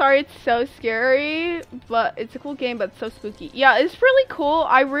 I'm sorry, it's so scary, but it's a cool game, but it's so spooky. Yeah, it's really cool.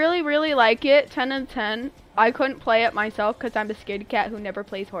 I really, really like it. 10 out of 10. I couldn't play it myself because I'm a scaredy cat who never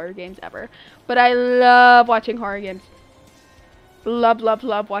plays horror games ever. But I love watching horror games. Love, love,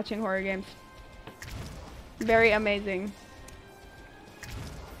 love watching horror games. Very amazing.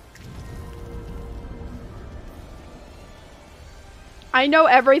 I know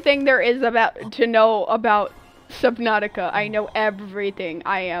everything there is to know about Subnautica. I know everything.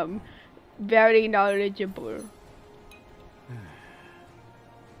 I am very knowledgeable.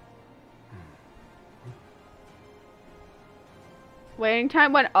 Waiting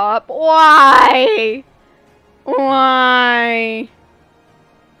time went up. Why? Why?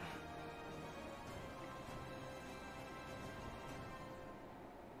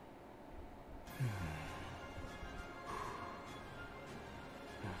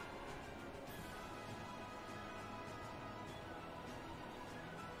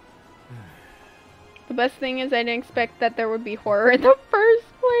 The best thing is I didn't expect that there would be horror in the first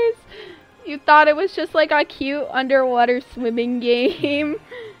place. You thought it was just like a cute underwater swimming game.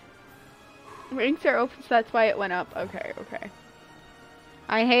 Ranks are open, so that's why it went up. Okay, okay.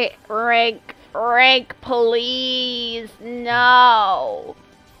 I hate rank. Rank, please. No.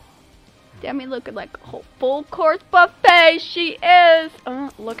 Damn me looking like a whole full course buffet. She is.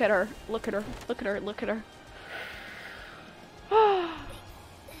 Look at her. Look at her. Look at her. Look at her.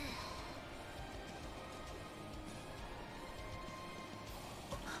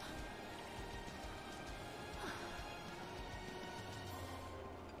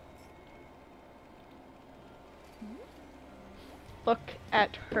 Look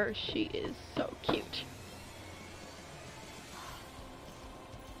at her, she is so cute.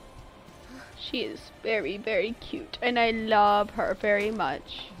 She is very, very cute, and I love her very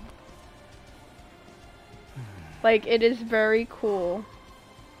much. Like, it is very cool.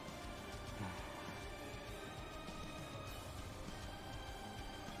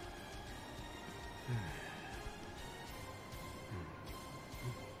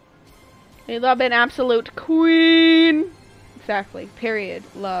 I love an absolute queen. Exactly. Period.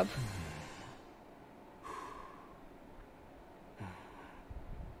 Love.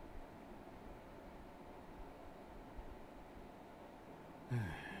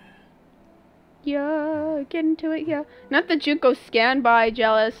 Yeah, get into it, yeah. Not the Junko Standby,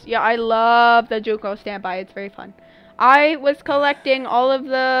 jealous. Yeah, I love the Junko Standby. It's very fun. I was collecting all of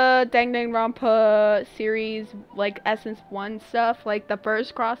the Danganronpa series, like Essence 1 stuff, like the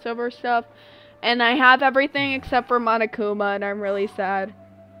first crossover stuff. And I have everything except for Monokuma, and I'm really sad.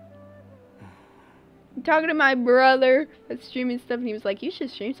 I'm talking to my brother that's streaming stuff, and he was like, you should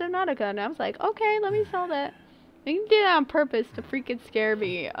stream Subnautica. And I was like, okay, let me sell that. You did that on purpose to freaking scare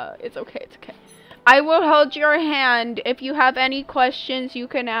me. It's okay, it's okay. I will hold your hand. If you have any questions, you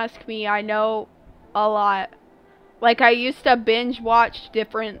can ask me. I know a lot. Like, I used to binge watch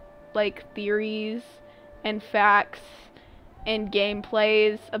different, like, theories and facts and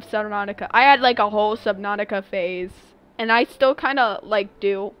gameplays of Subnautica. I had like a whole Subnautica phase, and I still kind of like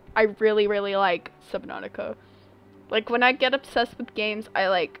do. I really, really like Subnautica. Like, when I get obsessed with games, I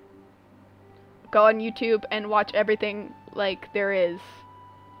like go on YouTube and watch everything like there is.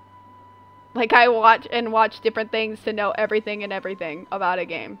 Like, I watch different things to know everything and everything about a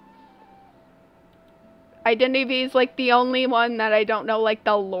game. Identity V is like the only one that I don't know like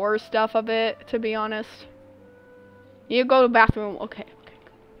the lore stuff of it, to be honest. You go to the bathroom. Okay.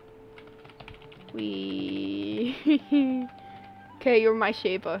 Okay, you're my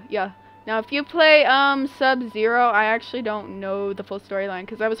Shava. Yeah. Now, if you play Sub-Zero, I actually don't know the full storyline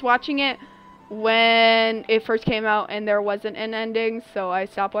because I was watching it when it first came out and there wasn't an ending, so I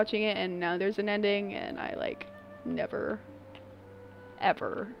stopped watching it, and now there's an ending, and I like never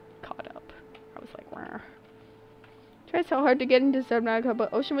ever caught up. I was like, wow. Tried so hard to get into Subnautica,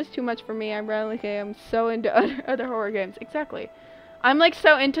 but Ocean was too much for me. I'm so into other horror games. Exactly. I'm like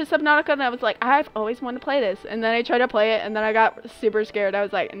so into Subnautica, and I was like, I've always wanted to play this, and then I tried to play it, and then I got super scared. I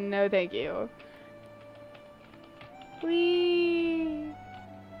was like, no thank you. Whee!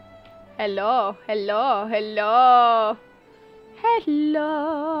 Hello, hello, hello.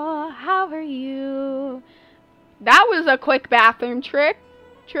 Hello, how are you? That was a quick bathroom trip,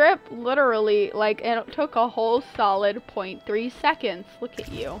 literally, like, it took a whole solid 0.3 seconds. Look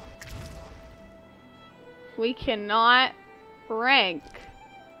at you. We cannot rank.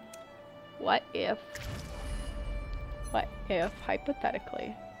 What if,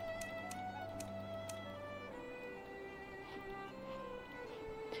 hypothetically,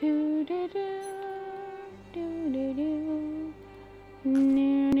 do do do do do do no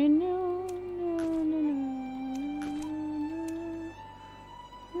no no no no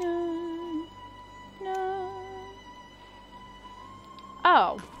no no.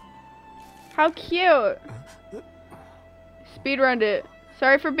 Oh, how cute! Speedrunned it.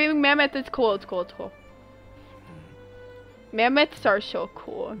 Sorry for being mammoth. It's cool. It's cool. It's cool. Mammoths are so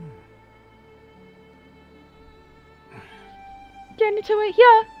cool. Get into it,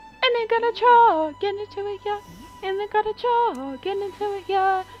 yeah, and then gotta chaw. Get into it, yeah, and then gotta chaw. Get into it,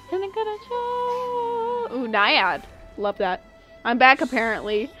 yeah, and then gotta chaw. Ooh, Naiad. Love that. I'm back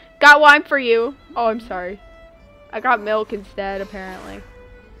apparently. Got wine for you. Oh, I'm sorry. I got milk instead apparently.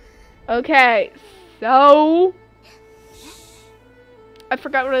 Okay, so I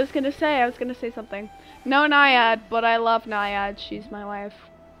forgot what I was gonna say. I was gonna say something. No Naiad, but I love Naiad. She's my wife.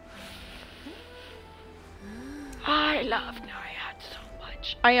 I love Naiad so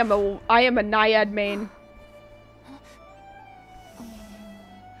much. I am a Naiad main.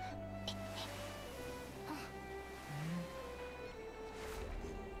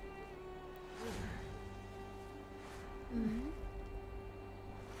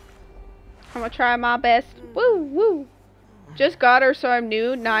 I'm gonna try my best. Woo woo. Just got her, so I'm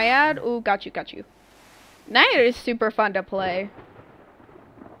new. Naiad. Ooh, got you, got you. Naiad is super fun to play.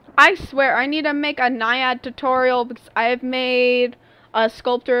 I swear, I need to make a Naiad tutorial because I've made a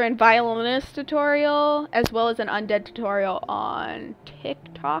sculptor and violinist tutorial as well as an undead tutorial on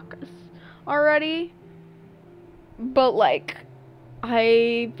TikTok already. But like,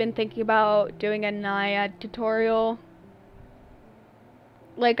 I've been thinking about doing a Naiad tutorial.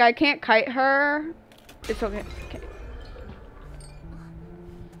 Like, I can't kite her. It's okay. Okay.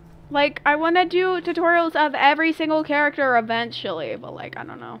 Like, I want to do tutorials of every single character eventually, but like, I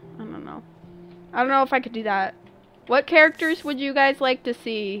don't know. I don't know. I don't know if I could do that. What characters would you guys like to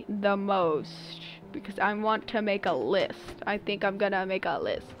see the most? Because I want to make a list. I think I'm gonna make a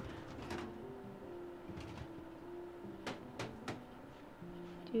list.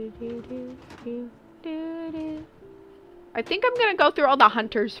 I think I'm gonna go through all the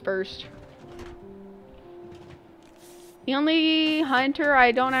hunters first. The only hunter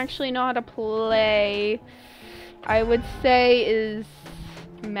I don't actually know how to play, I would say, is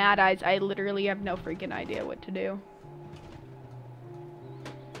Mad Eyes. I literally have no freaking idea what to do.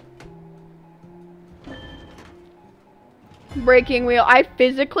 Breaking Wheel. I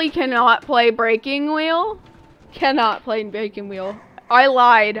physically cannot play Breaking Wheel. Cannot play Breaking Wheel. I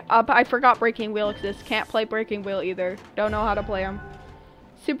lied. I forgot Breaking Wheel exists. Can't play Breaking Wheel either. Don't know how to play them.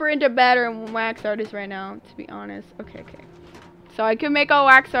 Super into Batter and Wax Artist right now, to be honest. Okay, okay. So I can make a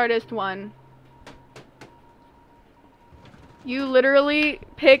Wax Artist one. You literally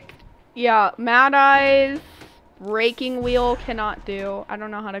picked, yeah, Mad Eyes, Breaking Wheel, cannot do. I don't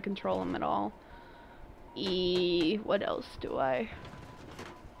know how to control them at all. What else do I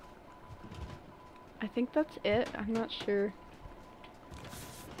think that's it. I'm not sure.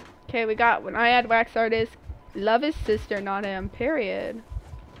 Okay, we got, when I add Wax Artist, love his sister, not him, period.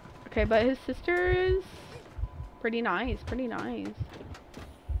 Okay, but his sister is pretty nice, pretty nice.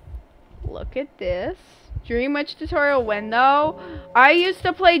 Look at this. Dream Witch tutorial when though? I used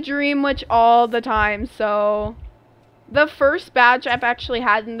to play Dream Witch all the time, so the first badge I've actually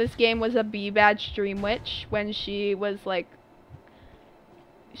had in this game was a B badge Dream Witch when she was like,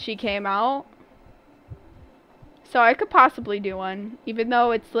 she came out. So I could possibly do one, even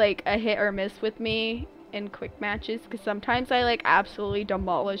though it's like a hit or miss with me in quick matches, because sometimes I like absolutely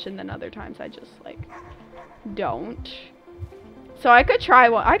demolish and then other times I just like don't. So I could try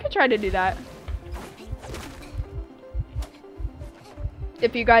one. I could try to do that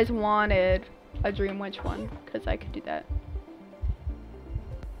if you guys wanted a Dream Witch one, because I could do that.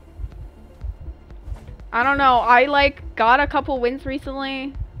 I don't know. I like got a couple wins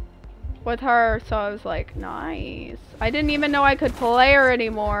recently with her, so I was like, nice. I didn't even know I could play her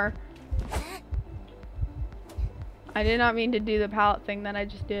anymore. I did not mean to do the palette thing that I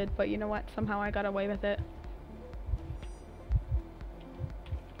just did, but you know what? Somehow I got away with it.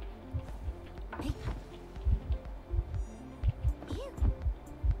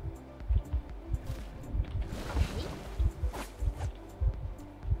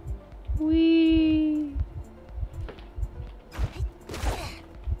 Wee.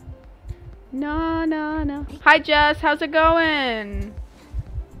 No, no, no. Hi, Jess. How's it going?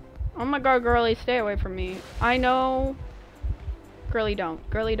 Oh my god, girly, stay away from me. I know. Girly, don't.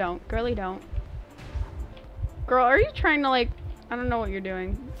 Girly, don't. Girly, don't. Girl, are you trying to, like... I don't know what you're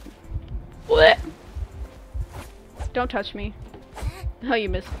doing. What? Don't touch me. Oh, you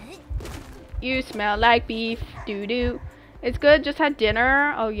missed. You smell like beef. Doo-doo. It's good. Just had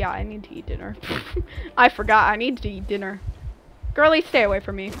dinner. Oh, yeah, I need to eat dinner. I forgot. I need to eat dinner. Girly, stay away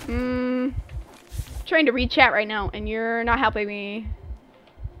from me. Trying to read chat right now, and you're not helping me.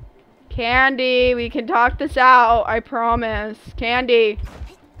 Candy, we can talk this out. I promise. Candy.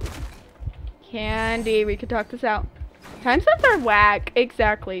 Candy, we can talk this out. Time zones are whack.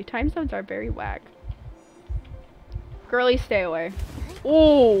 Exactly. Time zones are very whack. Girly, stay away.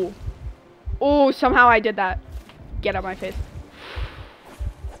 Ooh. Ooh, somehow I did that. Get out of my face.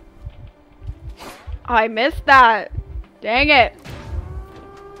 I missed that. Dang it.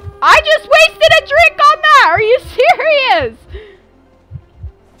 I just wasted a drink on that! Are you serious?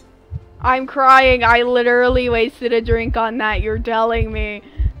 I'm crying. I literally wasted a drink on that. You're telling me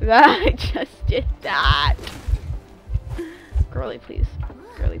that I just did that. Girly, please.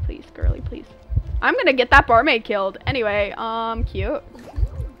 Girly, please. Girly, please. I'm gonna get that barmaid killed. Anyway, cute.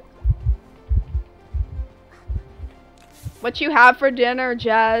 What you have for dinner,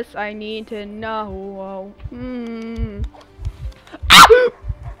 Jess? I need to know. Ah!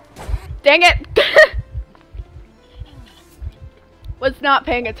 Dang it! Was not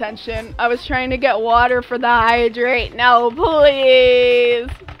paying attention. I was trying to get water for the hydrate. No,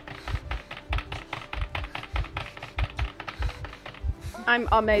 please. I'm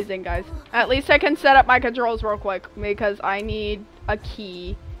amazing, guys. At least I can set up my controls real quick because I need a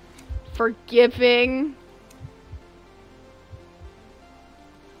key for giving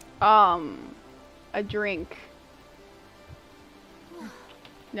a drink.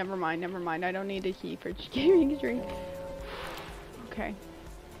 Never mind, never mind. I don't need a key for giving a drink. Okay.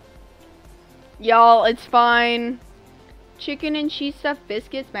 Y'all, it's fine. Chicken and cheese stuffed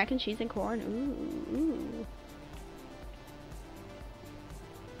biscuits, mac and cheese and corn. Ooh, ooh.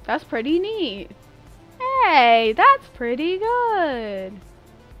 That's pretty neat. Hey, that's pretty good.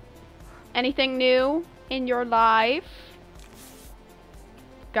 Anything new in your life?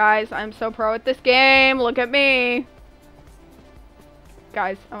 Guys, I'm so pro at this game. Look at me.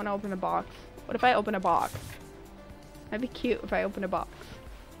 Guys, I want to open a box. What if I open a box? That'd be cute if I open a box.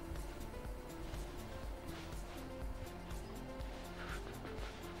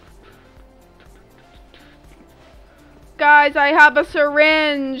 Guys, I have a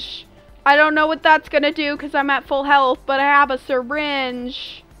syringe. I don't know what that's gonna do because I'm at full health, but I have a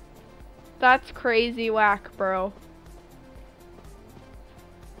syringe. That's crazy whack, bro.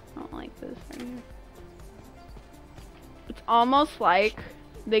 I don't like this right here. It's almost like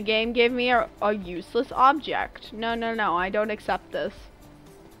the game gave me a useless object. No, no, no, I don't accept this.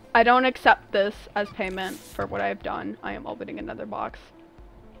 I don't accept this as payment for what I've done. I am opening another box.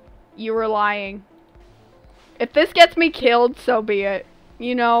 You were lying. If this gets me killed, so be it.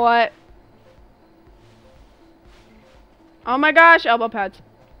 You know what? Oh my gosh, elbow pads.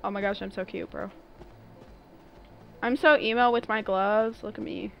 Oh my gosh, I'm so cute, bro. I'm so emo with my gloves. Look at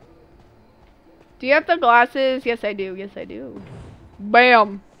me. Do you have the glasses? Yes, I do. Yes, I do.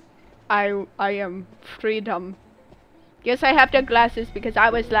 Bam! I am freedom. Yes, I have the glasses because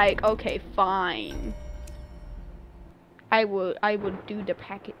I was like, okay, fine. I would do the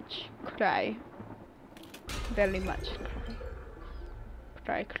package. Cry. Very much.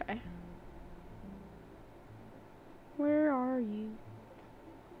 Cry, cry. Where are you?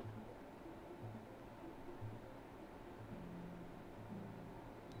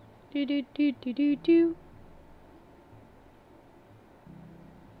 Do do do do do do.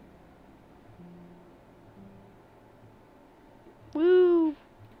 Woo!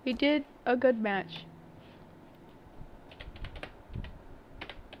 We did a good match.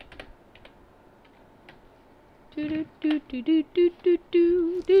 Do do do do do do do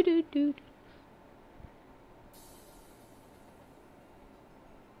do do do do.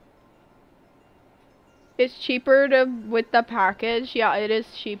 It's cheaper with the package. Yeah, it is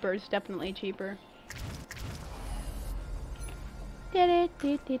cheaper. It's definitely cheaper.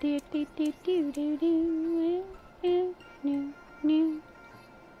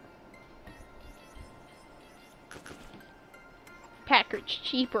 Package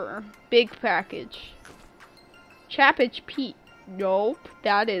cheaper. Big package. Chappage Pete. Nope.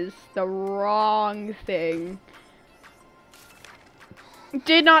 That is the wrong thing.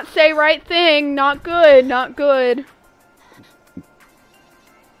 Did not say right thing. Not good. Not good.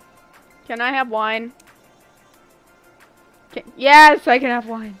 Can I have wine? Yes, I can have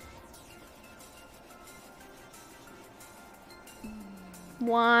wine.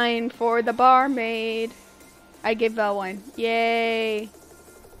 Wine for the barmaid. I gave Val wine. Yay.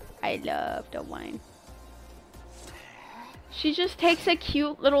 I love the wine. She just takes a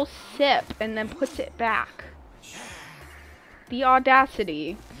cute little sip and then puts it back. The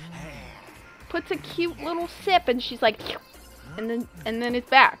audacity. Puts a cute little sip and she's like, and then it's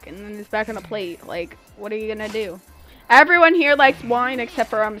back, and then it's back on the plate. Like, what are you gonna do? Everyone here likes wine except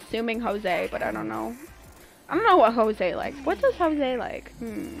for, I'm assuming, Jose, but I don't know. I don't know what Jose likes. What does Jose like?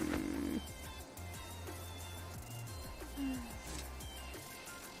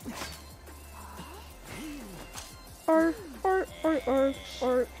 Or.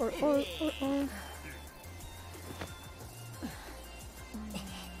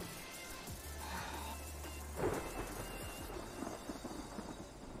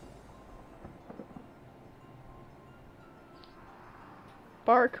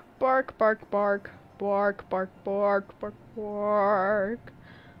 Bark, bark, bark, bark, bark, bark, bark, bark, bark,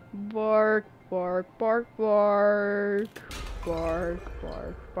 bark, bark, bark, bark, bark,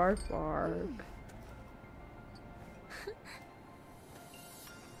 bark, bark, bark.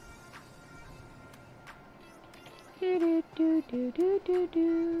 Do do do do do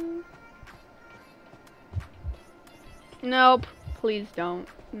do. Nope. Please don't.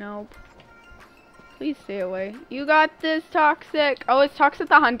 Nope. Please stay away. You got this, Toxic. Oh, it's Toxic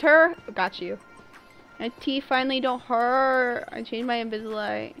the Hunter? Got you. My teeth finally don't hurt. I changed my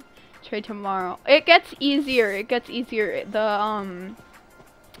Invisalign. Try tomorrow. It gets easier. It gets easier. The,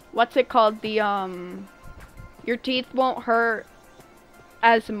 what's it called? The, your teeth won't hurt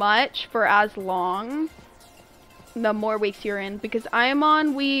as much for as long the more weeks you're in. Because I'm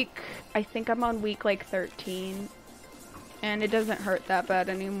on week, I think I'm on week like 13. And it doesn't hurt that bad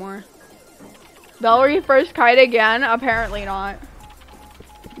anymore. Valerie first kite again? Apparently not.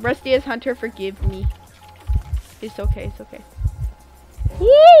 Rusty as Hunter, forgive me. It's okay, it's okay.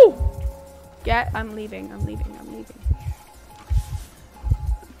 Woo! I'm leaving, I'm leaving, I'm leaving.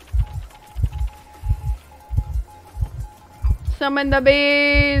 Summon the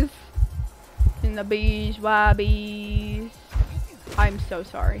bees! In the bees, wabbies. I'm so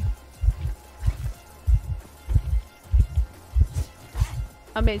sorry.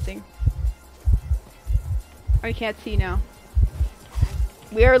 Amazing. I can't see now.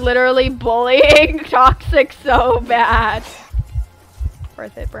 We are literally bullying Toxic so bad.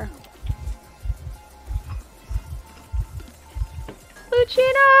 Worth it, bro.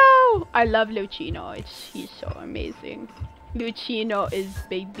 Lucino! I love Lucino. He's so amazing. Lucino is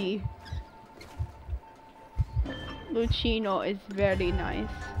baby. Lucino is very nice.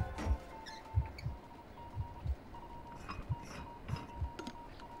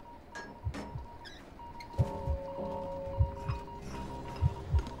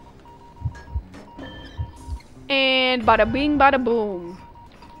 And bada bing, bada boom.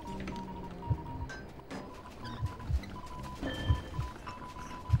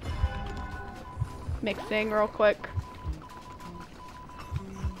 Mixing real quick.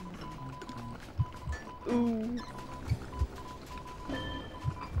 Ooh.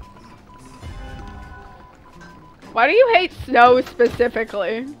 Why do you hate snow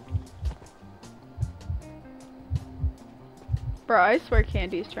specifically? Bro, I swear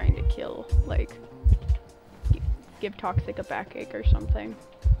Candy's trying to kill, like, give Toxic a backache or something.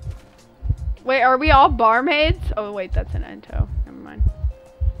 Wait, are we all barmaids? Oh wait, that's an ento. Never mind.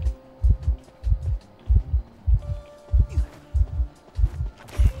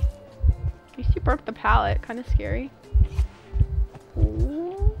 At least you broke the pallet. Kind of scary.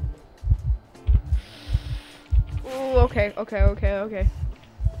 Ooh. Ooh, okay, okay, okay, okay.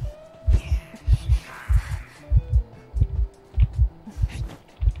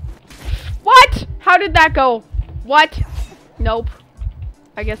 What? How did that go? What? Nope.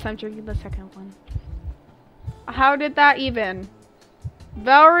 I guess I'm drinking the second one. How did that even?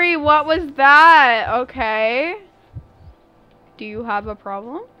 Valerie, what was that? Okay. Do you have a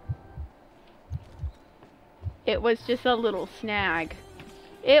problem? It was just a little snag.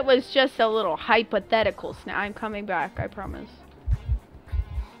 It was just a little hypothetical snag. I'm coming back, I promise.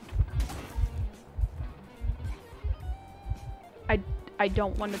 I I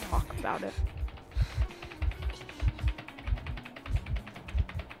don't want to talk about it.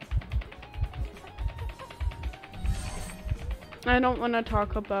 I don't want to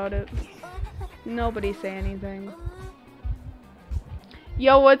talk about it. Nobody say anything.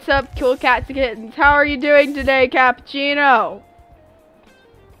 Yo, what's up, cool cats and kittens? How are you doing today, Cappuccino?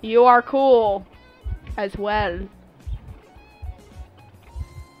 You are cool as well.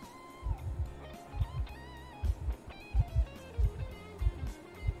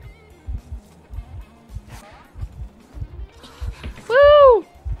 Woo!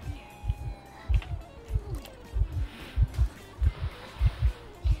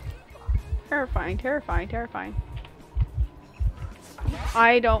 Terrifying, terrifying, terrifying.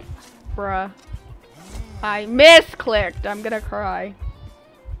 I don't, bruh. I misclicked. I'm gonna cry.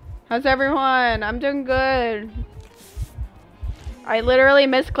 How's everyone? I'm doing good. I literally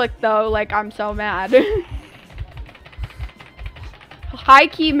misclicked though, like I'm so mad. High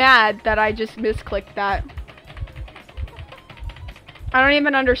key mad that I just misclicked that. I don't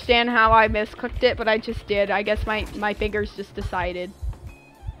even understand how I misclicked it, but I just did. I guess my fingers just decided.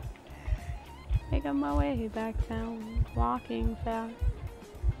 Making my way back down, walking fast.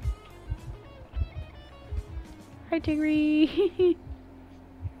 Hi, Tiggy.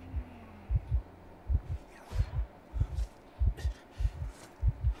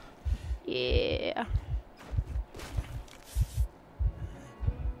 Yeah.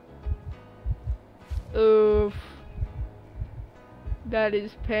 Oof. That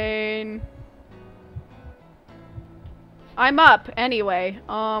is pain. I'm up anyway.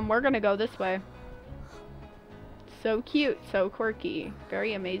 We're gonna go this way. So cute, so quirky,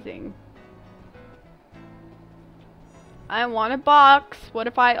 very amazing. I want a box. What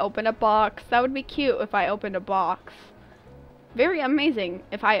if I open a box? That would be cute if I opened a box. Very amazing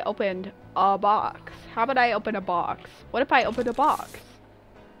if I opened a box. How about I open a box? What if I opened a box?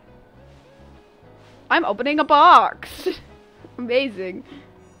 I'm opening a box. Amazing.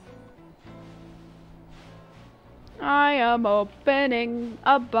 I am opening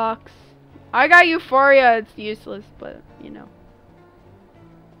a box. I got Euphoria. It's useless, but you know.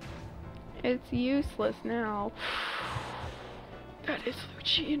 It's useless now. That is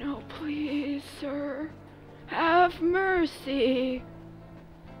Lucino, please, sir. Have mercy.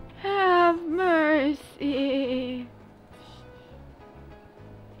 Have mercy.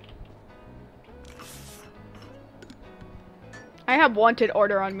 I have wanted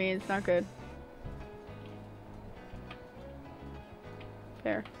order on me. It's not good.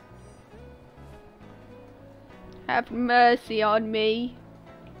 There. Have mercy on me.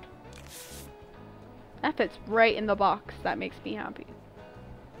 That fits right in the box. That makes me happy.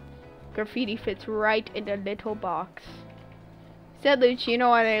 Graffiti fits right in the little box. Said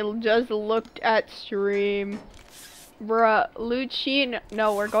Lucino and I just looked at stream. Bruh, Lucino.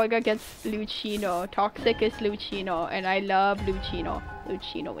 No, we're going against Lucino. Toxic is Lucino, and I love Lucino.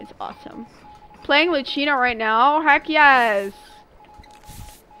 Lucino is awesome. Playing Lucino right now? Heck yes!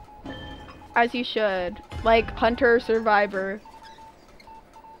 As you should. Like Hunter Survivor.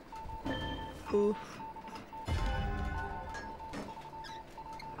 Oof.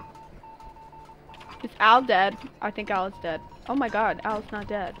 Is Al dead? I think Al is dead. Oh my god, Al's not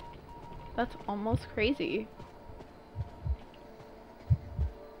dead. That's almost crazy.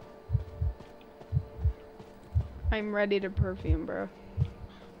 I'm ready to perfume, bro.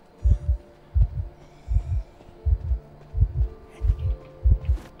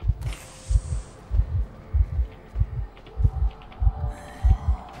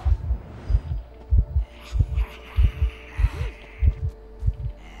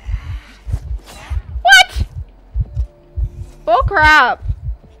 Oh crap!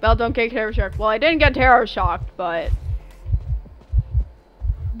 Belle, don't get terror shocked. Well, I didn't get terror shocked, but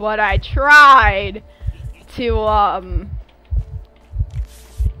I tried to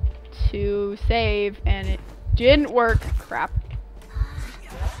save and it didn't work. Crap.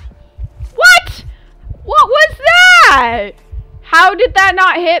 What? What was that? How did that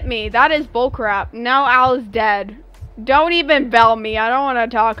not hit me? That is bullcrap. Now Al is dead. Don't even bell me. I don't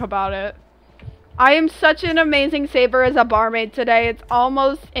want to talk about it. I am such an amazing saver as a barmaid today. It's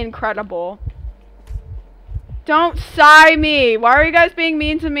almost incredible. Don't sigh me. Why are you guys being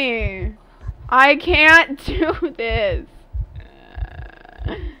mean to me? I can't do this.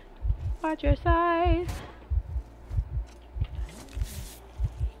 Watch your size.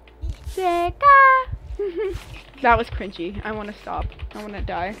 Seka. That was cringy. I want to stop. I want to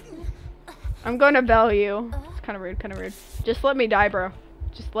die. I'm going to bell you. It's kind of rude, kind of rude. Just let me die, bro.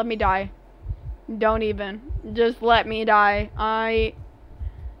 Just let me die. Don't even. Just let me die. I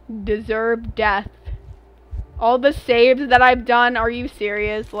deserve death. All the saves that I've done, are you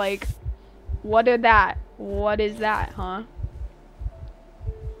serious? Like, what is that? What is that, huh?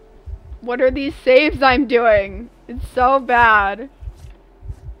 What are these saves I'm doing? It's so bad.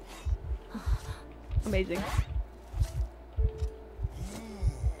 Amazing.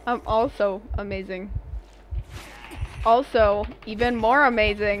 Also amazing. Also, even more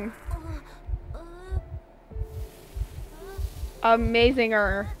amazing.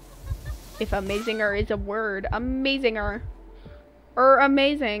 Amazinger. If amazinger is a word. Amazinger.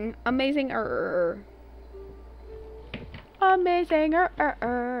 Amazing. Amazinger. Amazinger.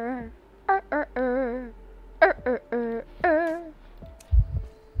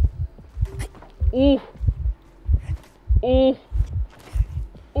 Ooh. Ooh.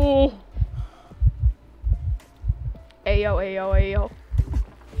 Ooh. Ayo, ayo, ayo.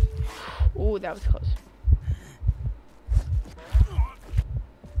 Ooh, that was close.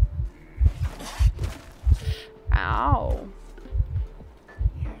 Ow.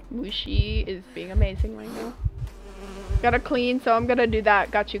 Mushi is being amazing right now. Gotta clean, so I'm gonna do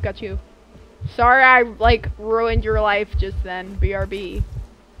that. Got you, got you. Sorry I, like, ruined your life just then. BRB.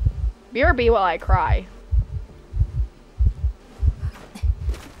 BRB while I cry.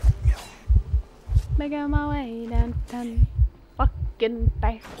 Making my way downtown. Fucking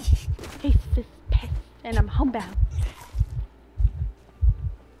fast. Taste this past. And I'm homebound.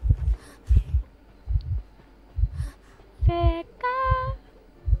 Seka.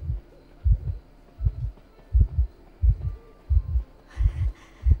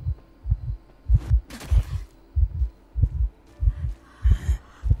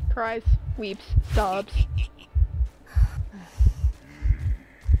 Cries, weeps, sobs.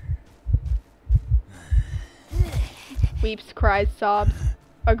 Weeps, cries, sobs.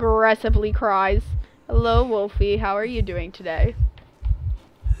 Aggressively cries. Hello, Wolfie. How are you doing today?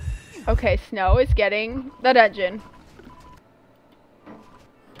 Okay, Snow is getting the dungeon.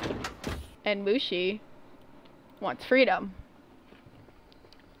 And Mushi wants freedom.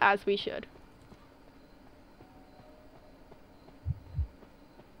 As we should.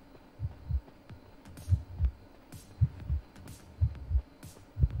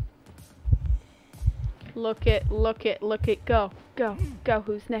 Look it, go, go, go,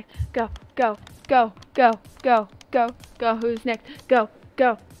 who's next? Go, go, go, go, go, go, go, who's next? Go,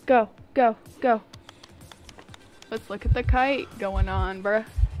 go, go, go, go. Let's look at the kite going on, bruh.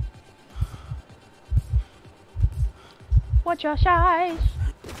 Watch your shies.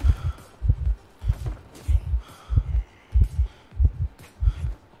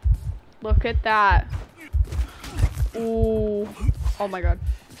 Look at that. Ooh. Oh my god.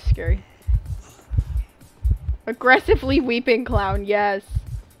 Scary. Aggressively weeping clown, yes.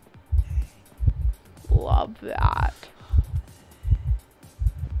 Love that.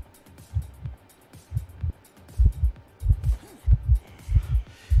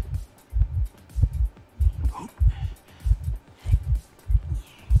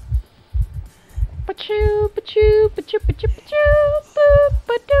 Ba-choo, ba-choo, ba-choo, ba-choo, ba-choo, boop,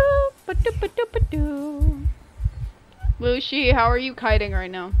 ba-doo, ba-doo, ba-doo, ba-doo. Lucy, how are you kiting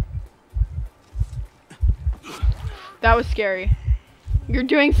right now? That was scary. You're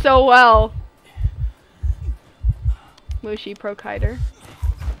doing so well. Mushi Pro Kiter.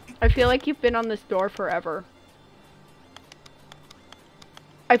 I feel like you've been on this door forever.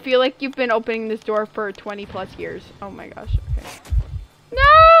 I feel like you've been opening this door for 20 plus years. Oh my gosh, okay.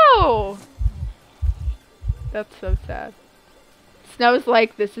 No! That's so sad. Snow's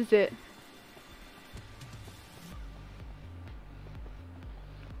like, this is it.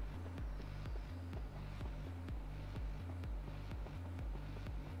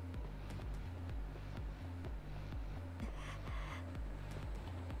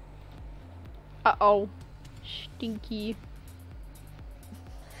 Uh-oh. Stinky.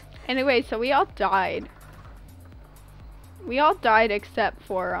 Anyway, so we all died. We all died except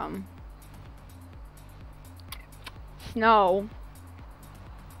for, Snow.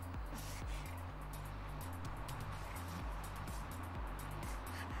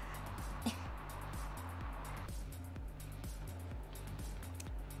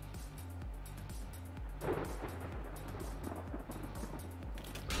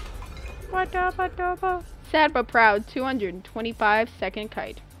 Sad but proud, 225-second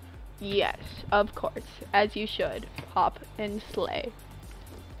kite. Yes, of course, as you should. Pop and slay.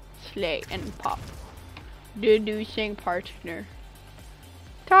 Slay and pop. Deducing partner.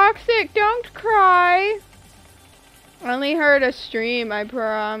 Toxic, don't cry. I only heard a stream, I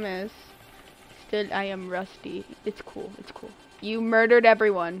promise. Still, I am rusty. It's cool, it's cool. You murdered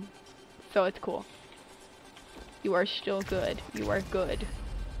everyone, so it's cool. You are still good. You are good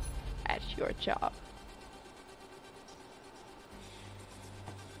at your job.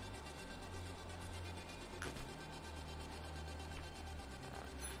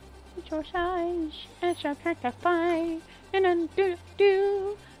 Exercise and subtract the 5 and then do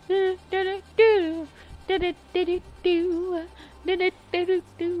do do do do do do do do do do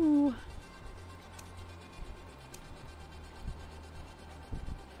do.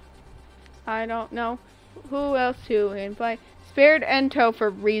 I don't know who else to invite. Spared Ento for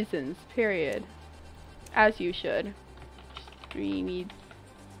reasons. Period. As you should. Streamy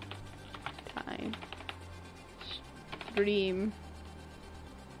time. Stream.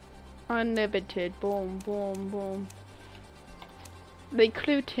 Unlimited. Boom, boom, boom.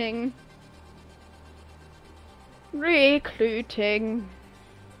 Recruiting. Recruiting.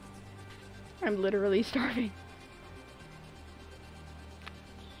 I'm literally starving.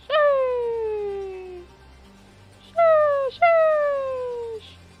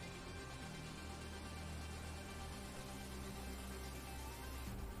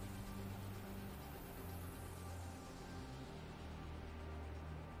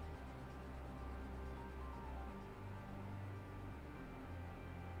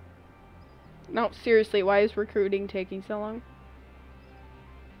 No, seriously, why is recruiting taking so long?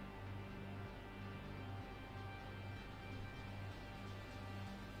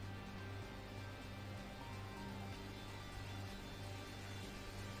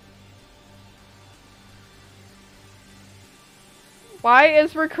 Why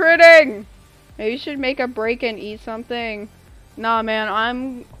is recruiting? Maybe you should make a break and eat something. Nah, man,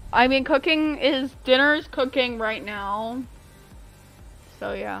 I mean, dinner's cooking right now.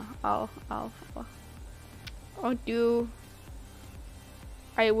 So yeah, I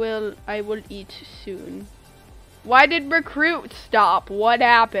will eat soon. Why did recruit stop? What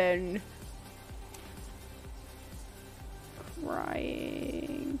happened?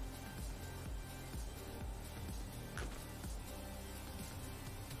 Crying.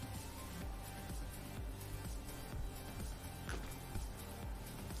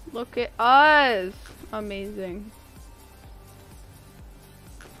 Look at us. Amazing.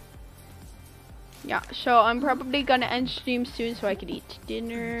 Yeah, so I'm probably gonna end stream soon so I can eat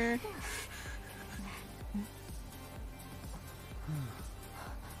dinner.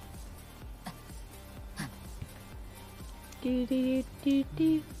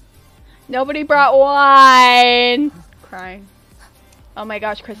 Nobody brought wine. Crying. Oh my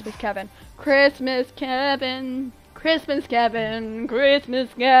gosh, Christmas Kevin. Christmas Kevin. Christmas Kevin. Christmas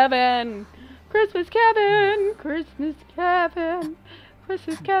Kevin. Christmas Kevin. Christmas Kevin.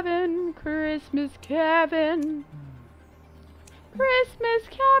 Christmas Kevin, Christmas Kevin, Christmas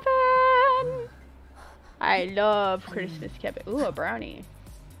Kevin. I love Christmas Kevin. Ooh, a brownie.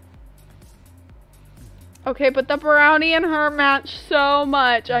 Okay, but the brownie and her match so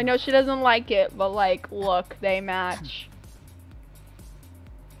much. I know she doesn't like it, but like, look, they match.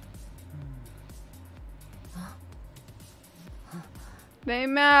 They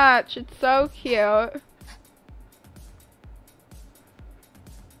match. It's so cute.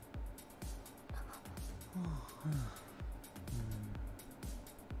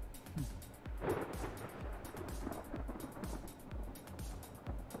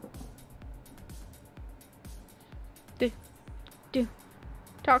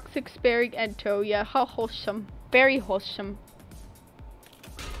 Toxic sparing Ento, yeah, how wholesome. Very wholesome.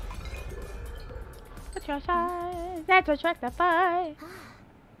 What's your size? Let's attract the 5.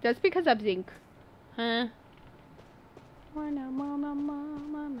 That's because of Zinc. Huh?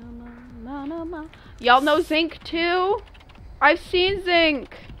 Y'all know Zinc too? I've seen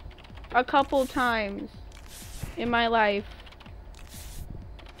Zinc a couple times in my life.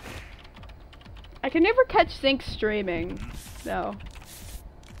 I can never catch Zinc streaming, though.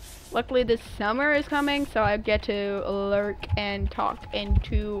 Luckily this summer is coming, so I get to lurk and talk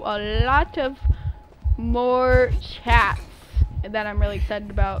into a lot of more chats that I'm really excited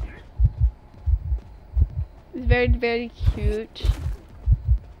about. It's very, very cute.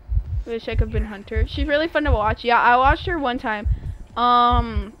 Wish I could have been Hunter. She's really fun to watch. Yeah, I watched her one time.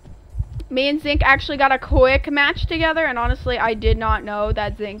 Me and Zinc actually got a quick match together, and honestly, I did not know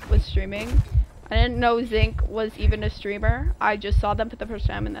that Zinc was streaming. I didn't know Zinc was even a streamer. I just saw them for the first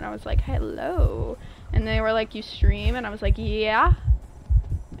time, and then I was like, hello. And they were like, you stream? And I was like, yeah.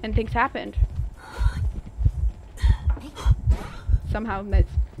 And things happened. Somehow met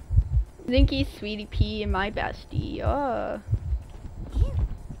Zinky, Sweetie Pea, and my bestie. Yeah,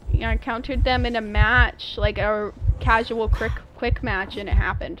 I encountered them in a match, like a casual quick match, and it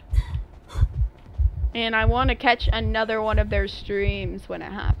happened. And I want to catch another one of their streams when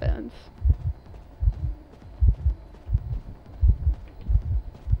it happens.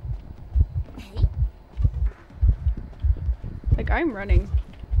 Like, I'm running.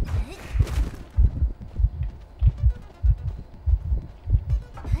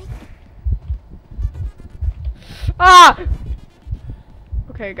 Ah!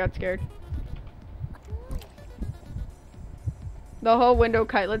 Okay, got scared. The whole window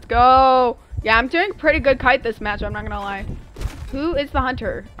kite. Let's go. Yeah, I'm doing pretty good kite this match. I'm not gonna lie. Who is the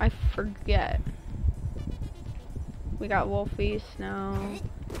hunter? I forget. We got Wolfie, Snow,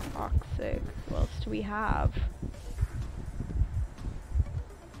 Toxic. What else do we have?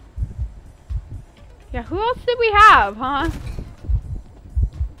 Yeah, who else did we have, huh?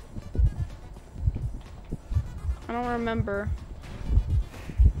 I don't remember.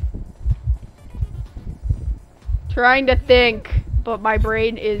 Trying to think, but my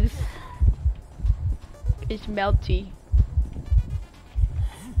brain is melty.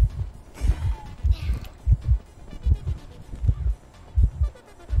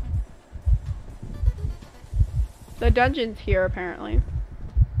 The dungeon's here, apparently.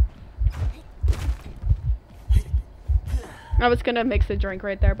 I was gonna mix a drink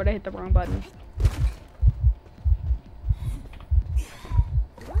right there, but I hit the wrong button.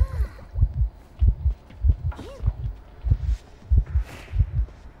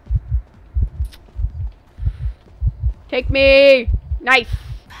 Take me! Nice!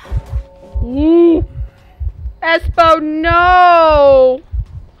 Ooh! Espo, no!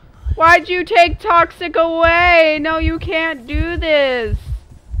 Why'd you take Toxic away? No, you can't do this.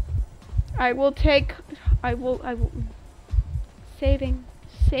 I will. Saving.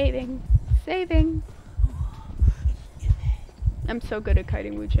 I'm so good at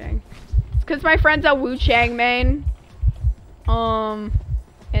kiting Wu Chang. It's because my friend's a Wu Chang main. And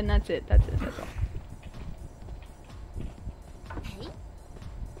that's it. That's all.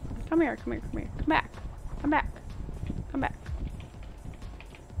 Come here. Come back.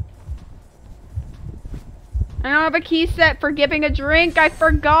 I don't have a key set for giving a drink. I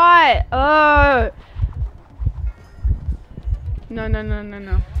forgot.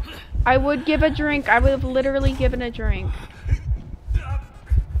 No. I would give a drink. I would have literally given a drink.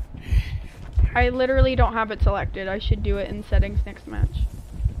 I literally don't have it selected. I should do it in settings next match.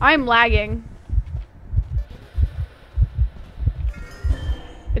 I'm lagging.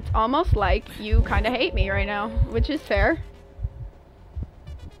 It's almost like you kind of hate me right now, which is fair.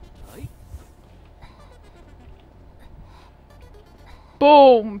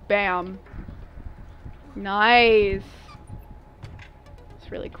 Boom! Bam! Nice!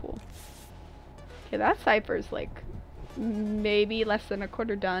 It's really cool. Okay, that cipher's like maybe less than a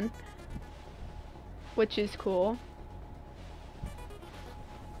quarter done, which is cool.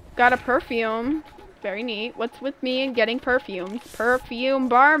 Got a perfume. Very neat. What's with me and getting perfumes? Perfume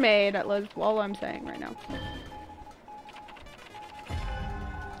Barmaid. That's all I'm saying right now.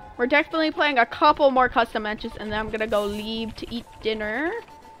 We're definitely playing a couple more custom matches and then I'm gonna go leave to eat dinner.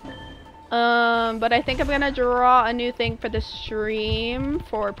 But I think I'm gonna draw a new thing for the stream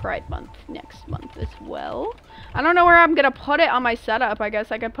for Pride Month next month as well. I don't know where I'm gonna put it on my setup. I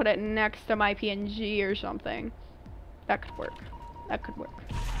guess I could put it next to my PNG or something. That could work.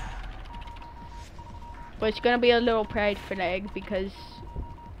 But it's gonna be a little pride flag because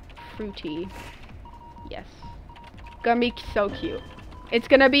fruity. Yes. Gonna be so cute. It's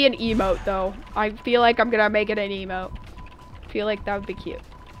gonna be an emote though. I feel like I'm gonna make it an emote. I feel like that would be cute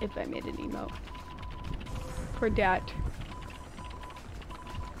if I made an emote. For that.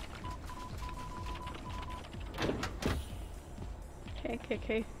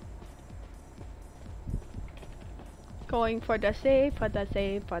 Okay. Going for the save, Going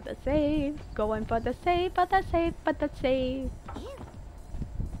for the save.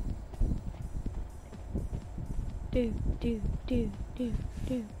 Do.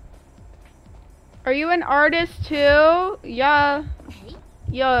 Are you an artist too? Yeah.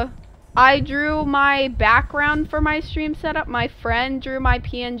 I drew my background for my stream setup. My friend drew my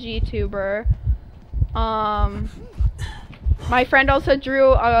PNG tuber. My friend also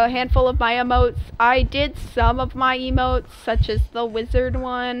drew a handful of my emotes. I did some of my emotes, such as the wizard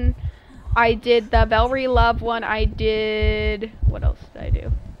one. I did the Velry Love one. I did... What else did I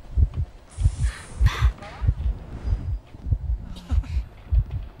do?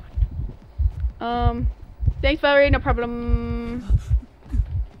 Thanks, Valerie, no problem.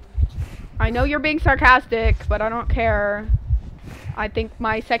 I know you're being sarcastic, but I don't care. I think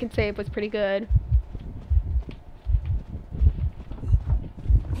my second save was pretty good.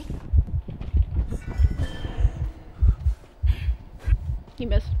 You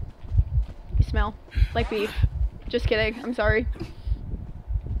missed. You smell like beef. Just kidding, I'm sorry.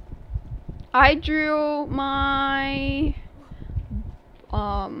 I drew my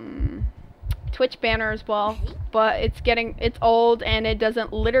Twitch banner as well, but it's old and it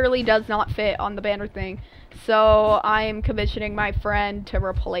literally does not fit on the banner thing. So I'm commissioning my friend to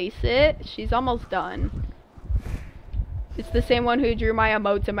replace it. She's almost done. It's the same one who drew my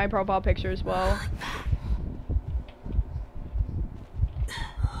emotes in my profile picture as well.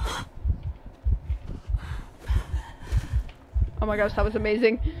 Oh my gosh, that was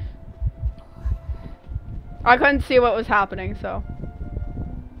amazing. I couldn't see what was happening, so.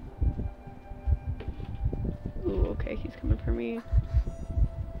 Ooh, okay, he's coming for me.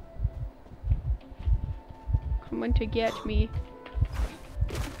 Coming to get me.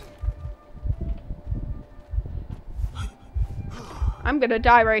 I'm gonna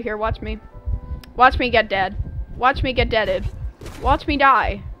die right here, watch me. Watch me get dead. Watch me get deaded. Watch me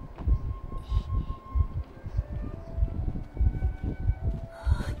die.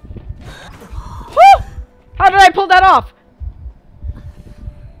 Woo! How did I pull that off?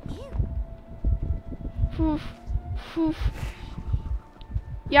 Oof. Oof.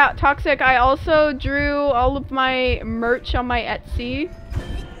 Yeah, Toxic, I also drew all of my merch on my Etsy.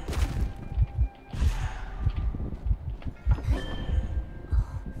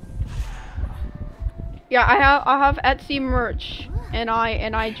 Yeah, I have Etsy merch, and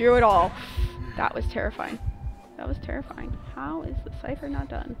I drew it all. That was terrifying. That was terrifying. How is the cipher not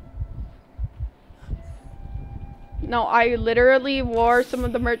done? No, I literally wore some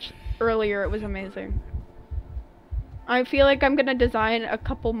of the merch earlier. It was amazing. I feel like I'm gonna design a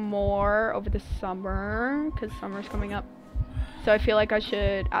couple more over the summer, because summer's coming up. So I feel like I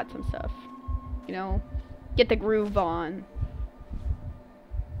should add some stuff. You know, get the groove on.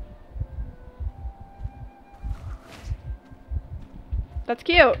 That's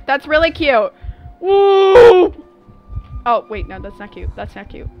cute. That's really cute. Woo! Oh, wait, no, that's not cute. That's not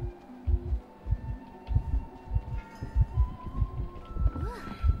cute.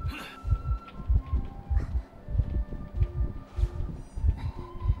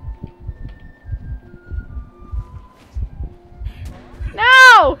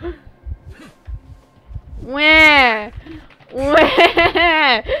 No! Wah!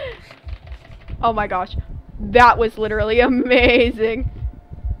 Wah! Oh my gosh. That was literally amazing.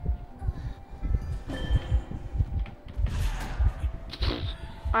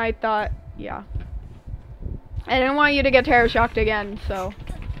 I thought, yeah. I didn't want you to get terror shocked again, so.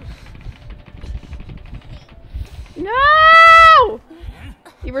 No!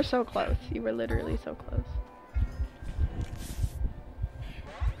 You were so close. You were literally so close.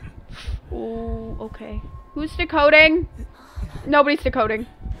 Ooh, okay. Who's decoding? Nobody's decoding.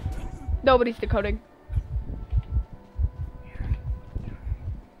 Nobody's decoding.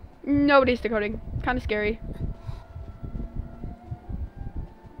 Nobody's decoding. Kind of scary.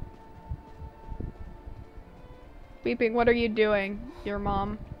 Beeping, what are you doing? Your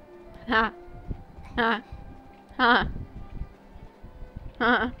mom. Ha. Ha. Ha.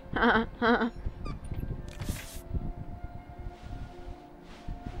 Ha. Ha. Ha.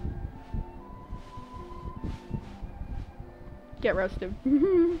 Get roasted.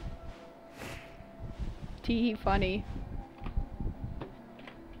 Tee funny.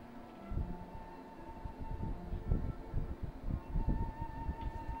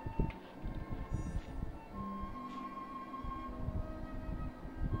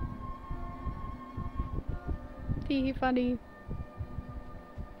 Tee funny.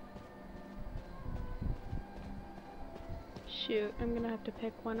 Shoot, I'm gonna have to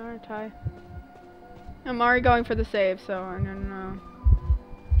pick one, aren't I? I'm already going for the save, so I don't know.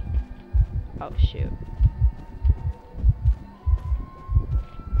 Oh, shoot.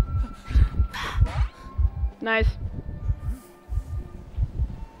 Nice.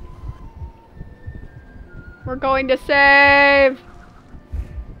 We're going to save!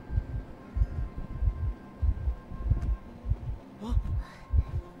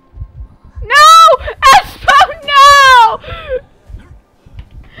 No! Espo, no!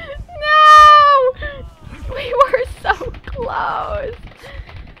 No! We were so close.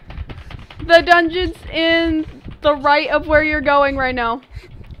 The dungeon's in the right of where you're going right now.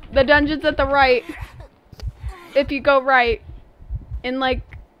 The dungeon's at the right. If you go right. In like,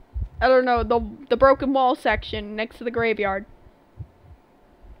 I don't know, the broken wall section next to the graveyard.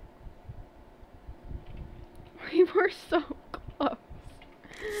 We were so close.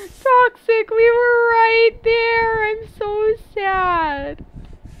 Toxic, we were right there. I'm so sad.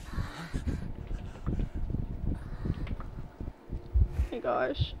 Oh my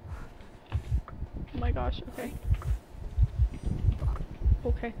gosh. Oh my gosh, okay.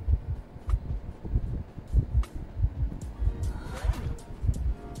 Okay.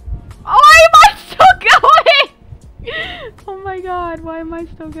 Oh, why am I still going? Oh my god, why am I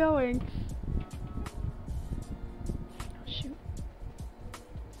still going? Oh shoot.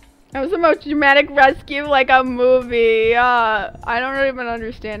 That was the most dramatic rescue, like a movie. I don't even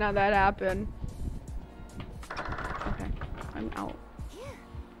understand how that happened. Okay. I'm out.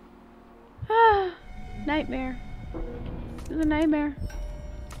 Ah, nightmare. This is a nightmare.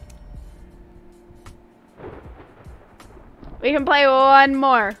 We can play one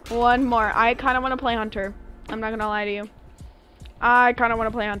more. One more. I kind of want to play Hunter. I'm not gonna lie to you. I kind of want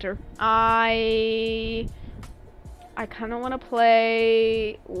to play Hunter. I kind of want to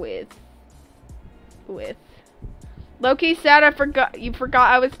play with Loki said I forgot. You forgot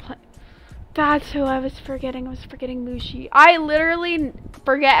I was playing. That's who I was forgetting. I was forgetting Mushi. I literally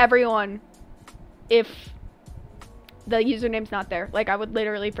forget everyone if the username's not there. Like, I would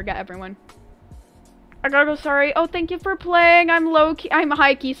literally forget everyone. I gotta go, sorry. Oh, thank you for playing. I'm low-key. I'm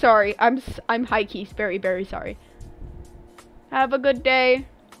high-key sorry. I'm high-key very, very sorry. Have a good day.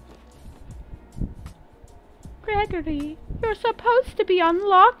 Gregory, you're supposed to be on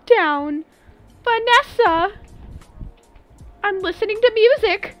lockdown. Vanessa, I'm listening to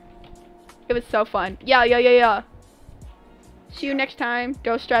music. It was so fun. Yeah. See you next time.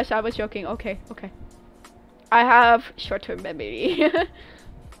 Don't stress, I was joking. Okay. I have short-term memory.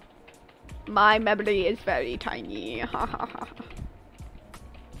 My memory is very tiny.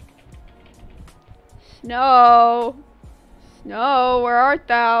 Snow, where art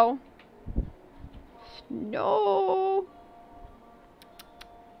thou? Snow,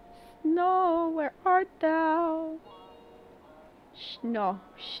 where art thou?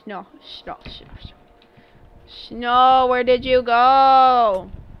 Snow, where did you go?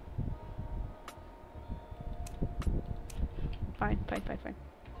 Fine.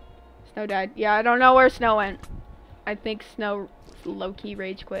 Snow died. Yeah, I don't know where Snow went. I think Snow low-key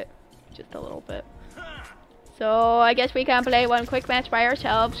rage quit. Just a little bit. So, I guess we can play one quick match by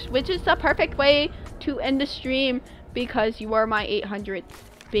ourselves, which is the perfect way to end the stream because you are my 800th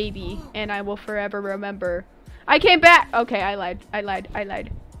baby, and I will forever remember. I came back! Okay, I lied.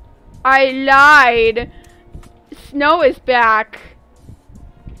 Snow is back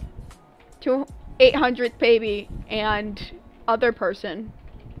to 800th baby and other person.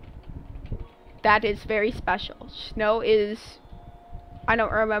 That is very special. Snow is... I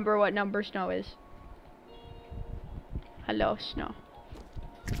don't remember what number Snow is. Hello, Snow.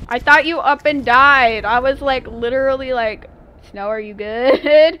 I thought you up and died. I was like, literally like, Snow, are you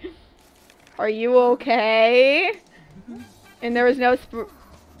good? Are you okay? And there was no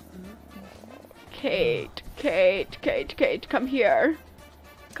Kate, come here.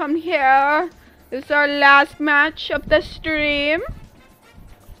 Come here. This is our last match of the stream.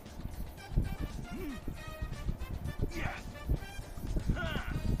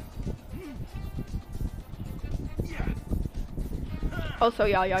 Also,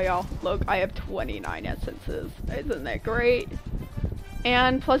 y'all, look, I have 29 essences. Isn't that great?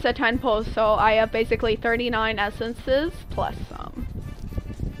 And plus a 10 pulls, so I have basically 39 essences plus some.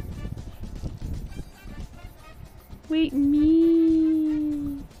 Wait,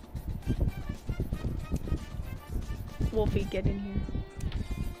 me. Wolfie, get in here.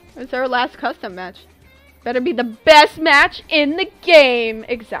 It's our last custom match. Better be the best match in the game.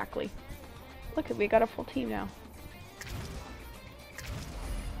 Exactly. Look, we got a full team now.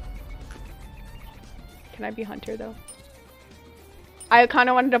 Can I be Hunter though? I kind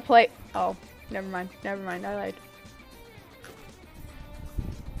of wanted to play. Oh, never mind. I lied.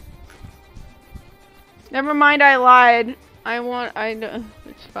 Never mind, I lied.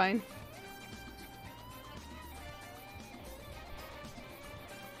 It's fine.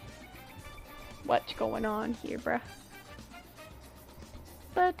 What's going on here, bruh?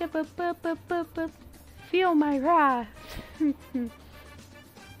 Feel my wrath.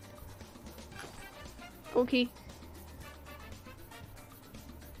 Okay.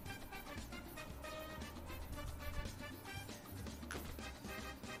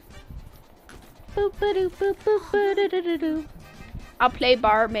 I'll play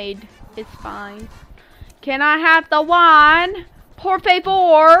Barmaid. It's fine. Can I have the wine? Por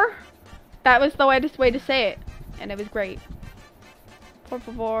favor. That was the way to say it, and it was great. Por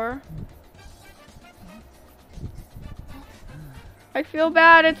favor. I feel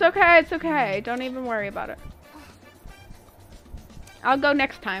bad. It's okay. Don't even worry about it. I'll go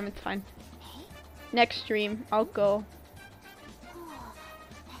next time. It's fine. Next stream, I'll go.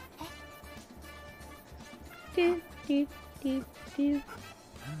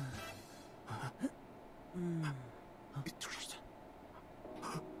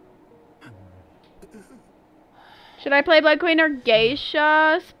 Should I play Blood Queen or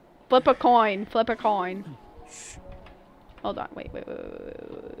Geisha? Flip a coin. Hold on, wait.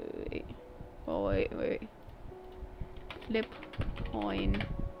 Oh, wait. Flip coin.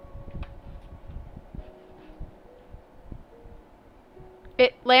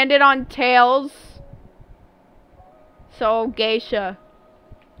 It landed on tails. So geisha.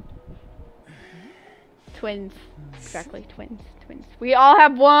 Twins. Exactly, twins. Twins. We all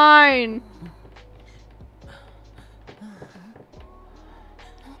have wine!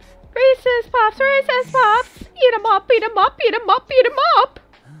 Reese's Pops, Reese's Pops! Eat 'em up, eat 'em up, eat 'em up, eat 'em up!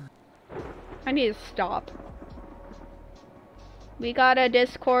 I need to stop. We got a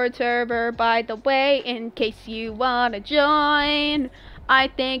Discord server, by the way, in case you wanna join. I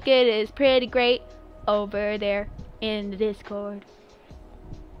think it is pretty great over there in the Discord.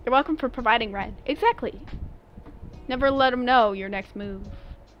 You're welcome for providing rent. Exactly. Never let them know your next move.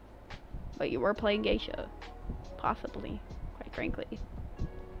 But you were playing geisha. Possibly. Quite frankly.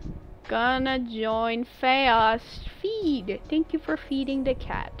 Gonna join Fast Feed. Thank you for feeding the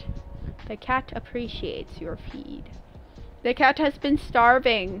cat. The cat appreciates your feed. The cat has been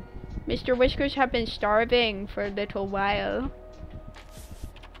starving. Mr. Whiskers have been starving for a little while.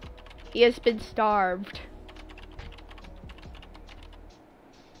 He has been starved.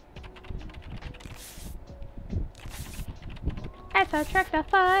 That's our track to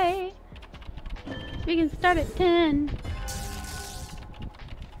fight. We can start at 10.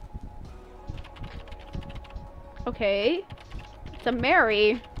 Okay. It's a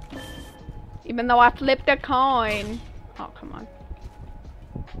Mary. Even though I flipped a coin. Oh, come on.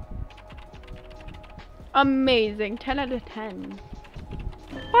 Amazing. 10 out of 10.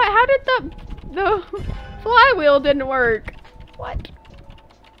 What? How did the flywheel didn't work? What?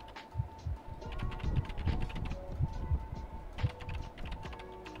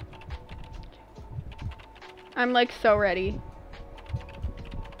 I'm like so ready.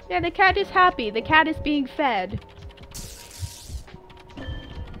 Yeah, the cat is happy. The cat is being fed.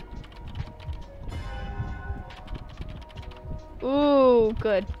 Ooh,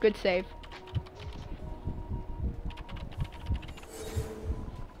 good. Good save.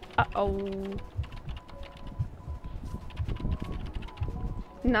 Uh-oh.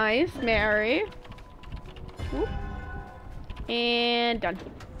 Nice, Mary. Whoop. And done.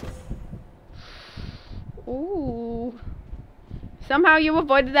 Ooh. Somehow you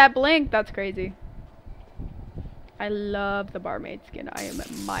avoided that blink. That's crazy. I love the Barmaid skin. I am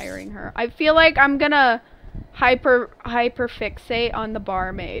admiring her. I feel like I'm gonna hyper fixate on the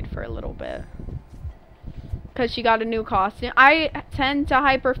Barmaid for a little bit. Because she got a new costume. I tend to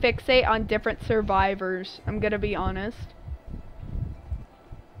hyper fixate on different survivors. I'm gonna be honest.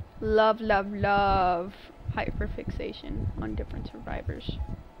 Love, love, love hyper fixation on different survivors.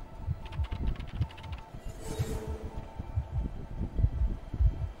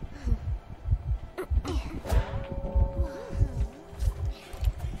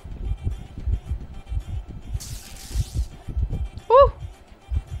 Woo!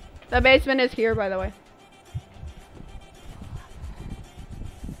 The basement is here, by the way.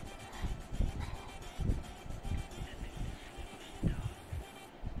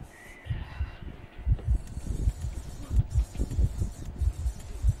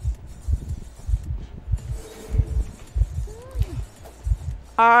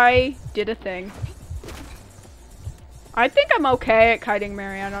 I did a thing. I think I'm okay at kiting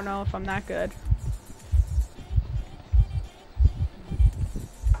Mary. I don't know if I'm that good.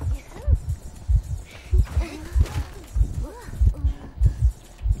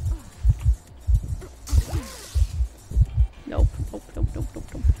 Nope, nope, nope, nope, nope,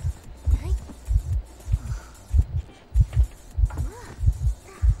 nope.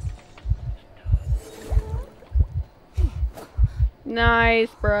 Nice,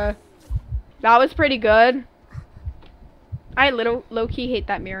 bruh. That was pretty good. I low-key hate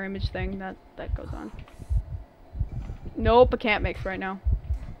that mirror image thing that goes on. Nope, I can't mix right now.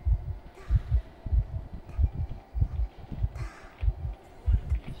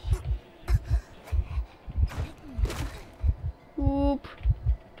 Whoop.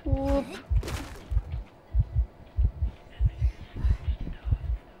 Whoop.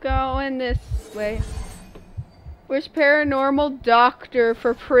 Going this way. Where's paranormal doctor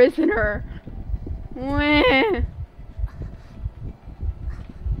for prisoner? Wah.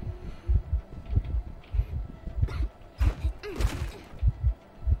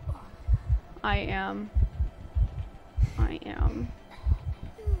 I am. I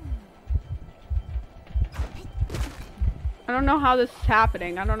don't know how this is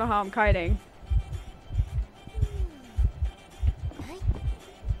happening. I don't know how I'm kiting.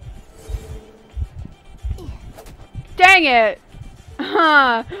 Dang it!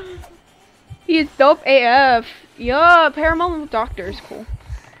 Huh. He's dope AF. Yeah, paranormal doctor is cool.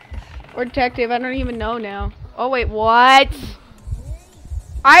 Or detective, I don't even know now. Oh wait, what?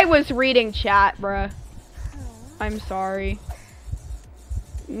 I was reading chat, bruh. I'm sorry.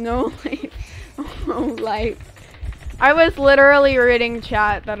 No life. No life.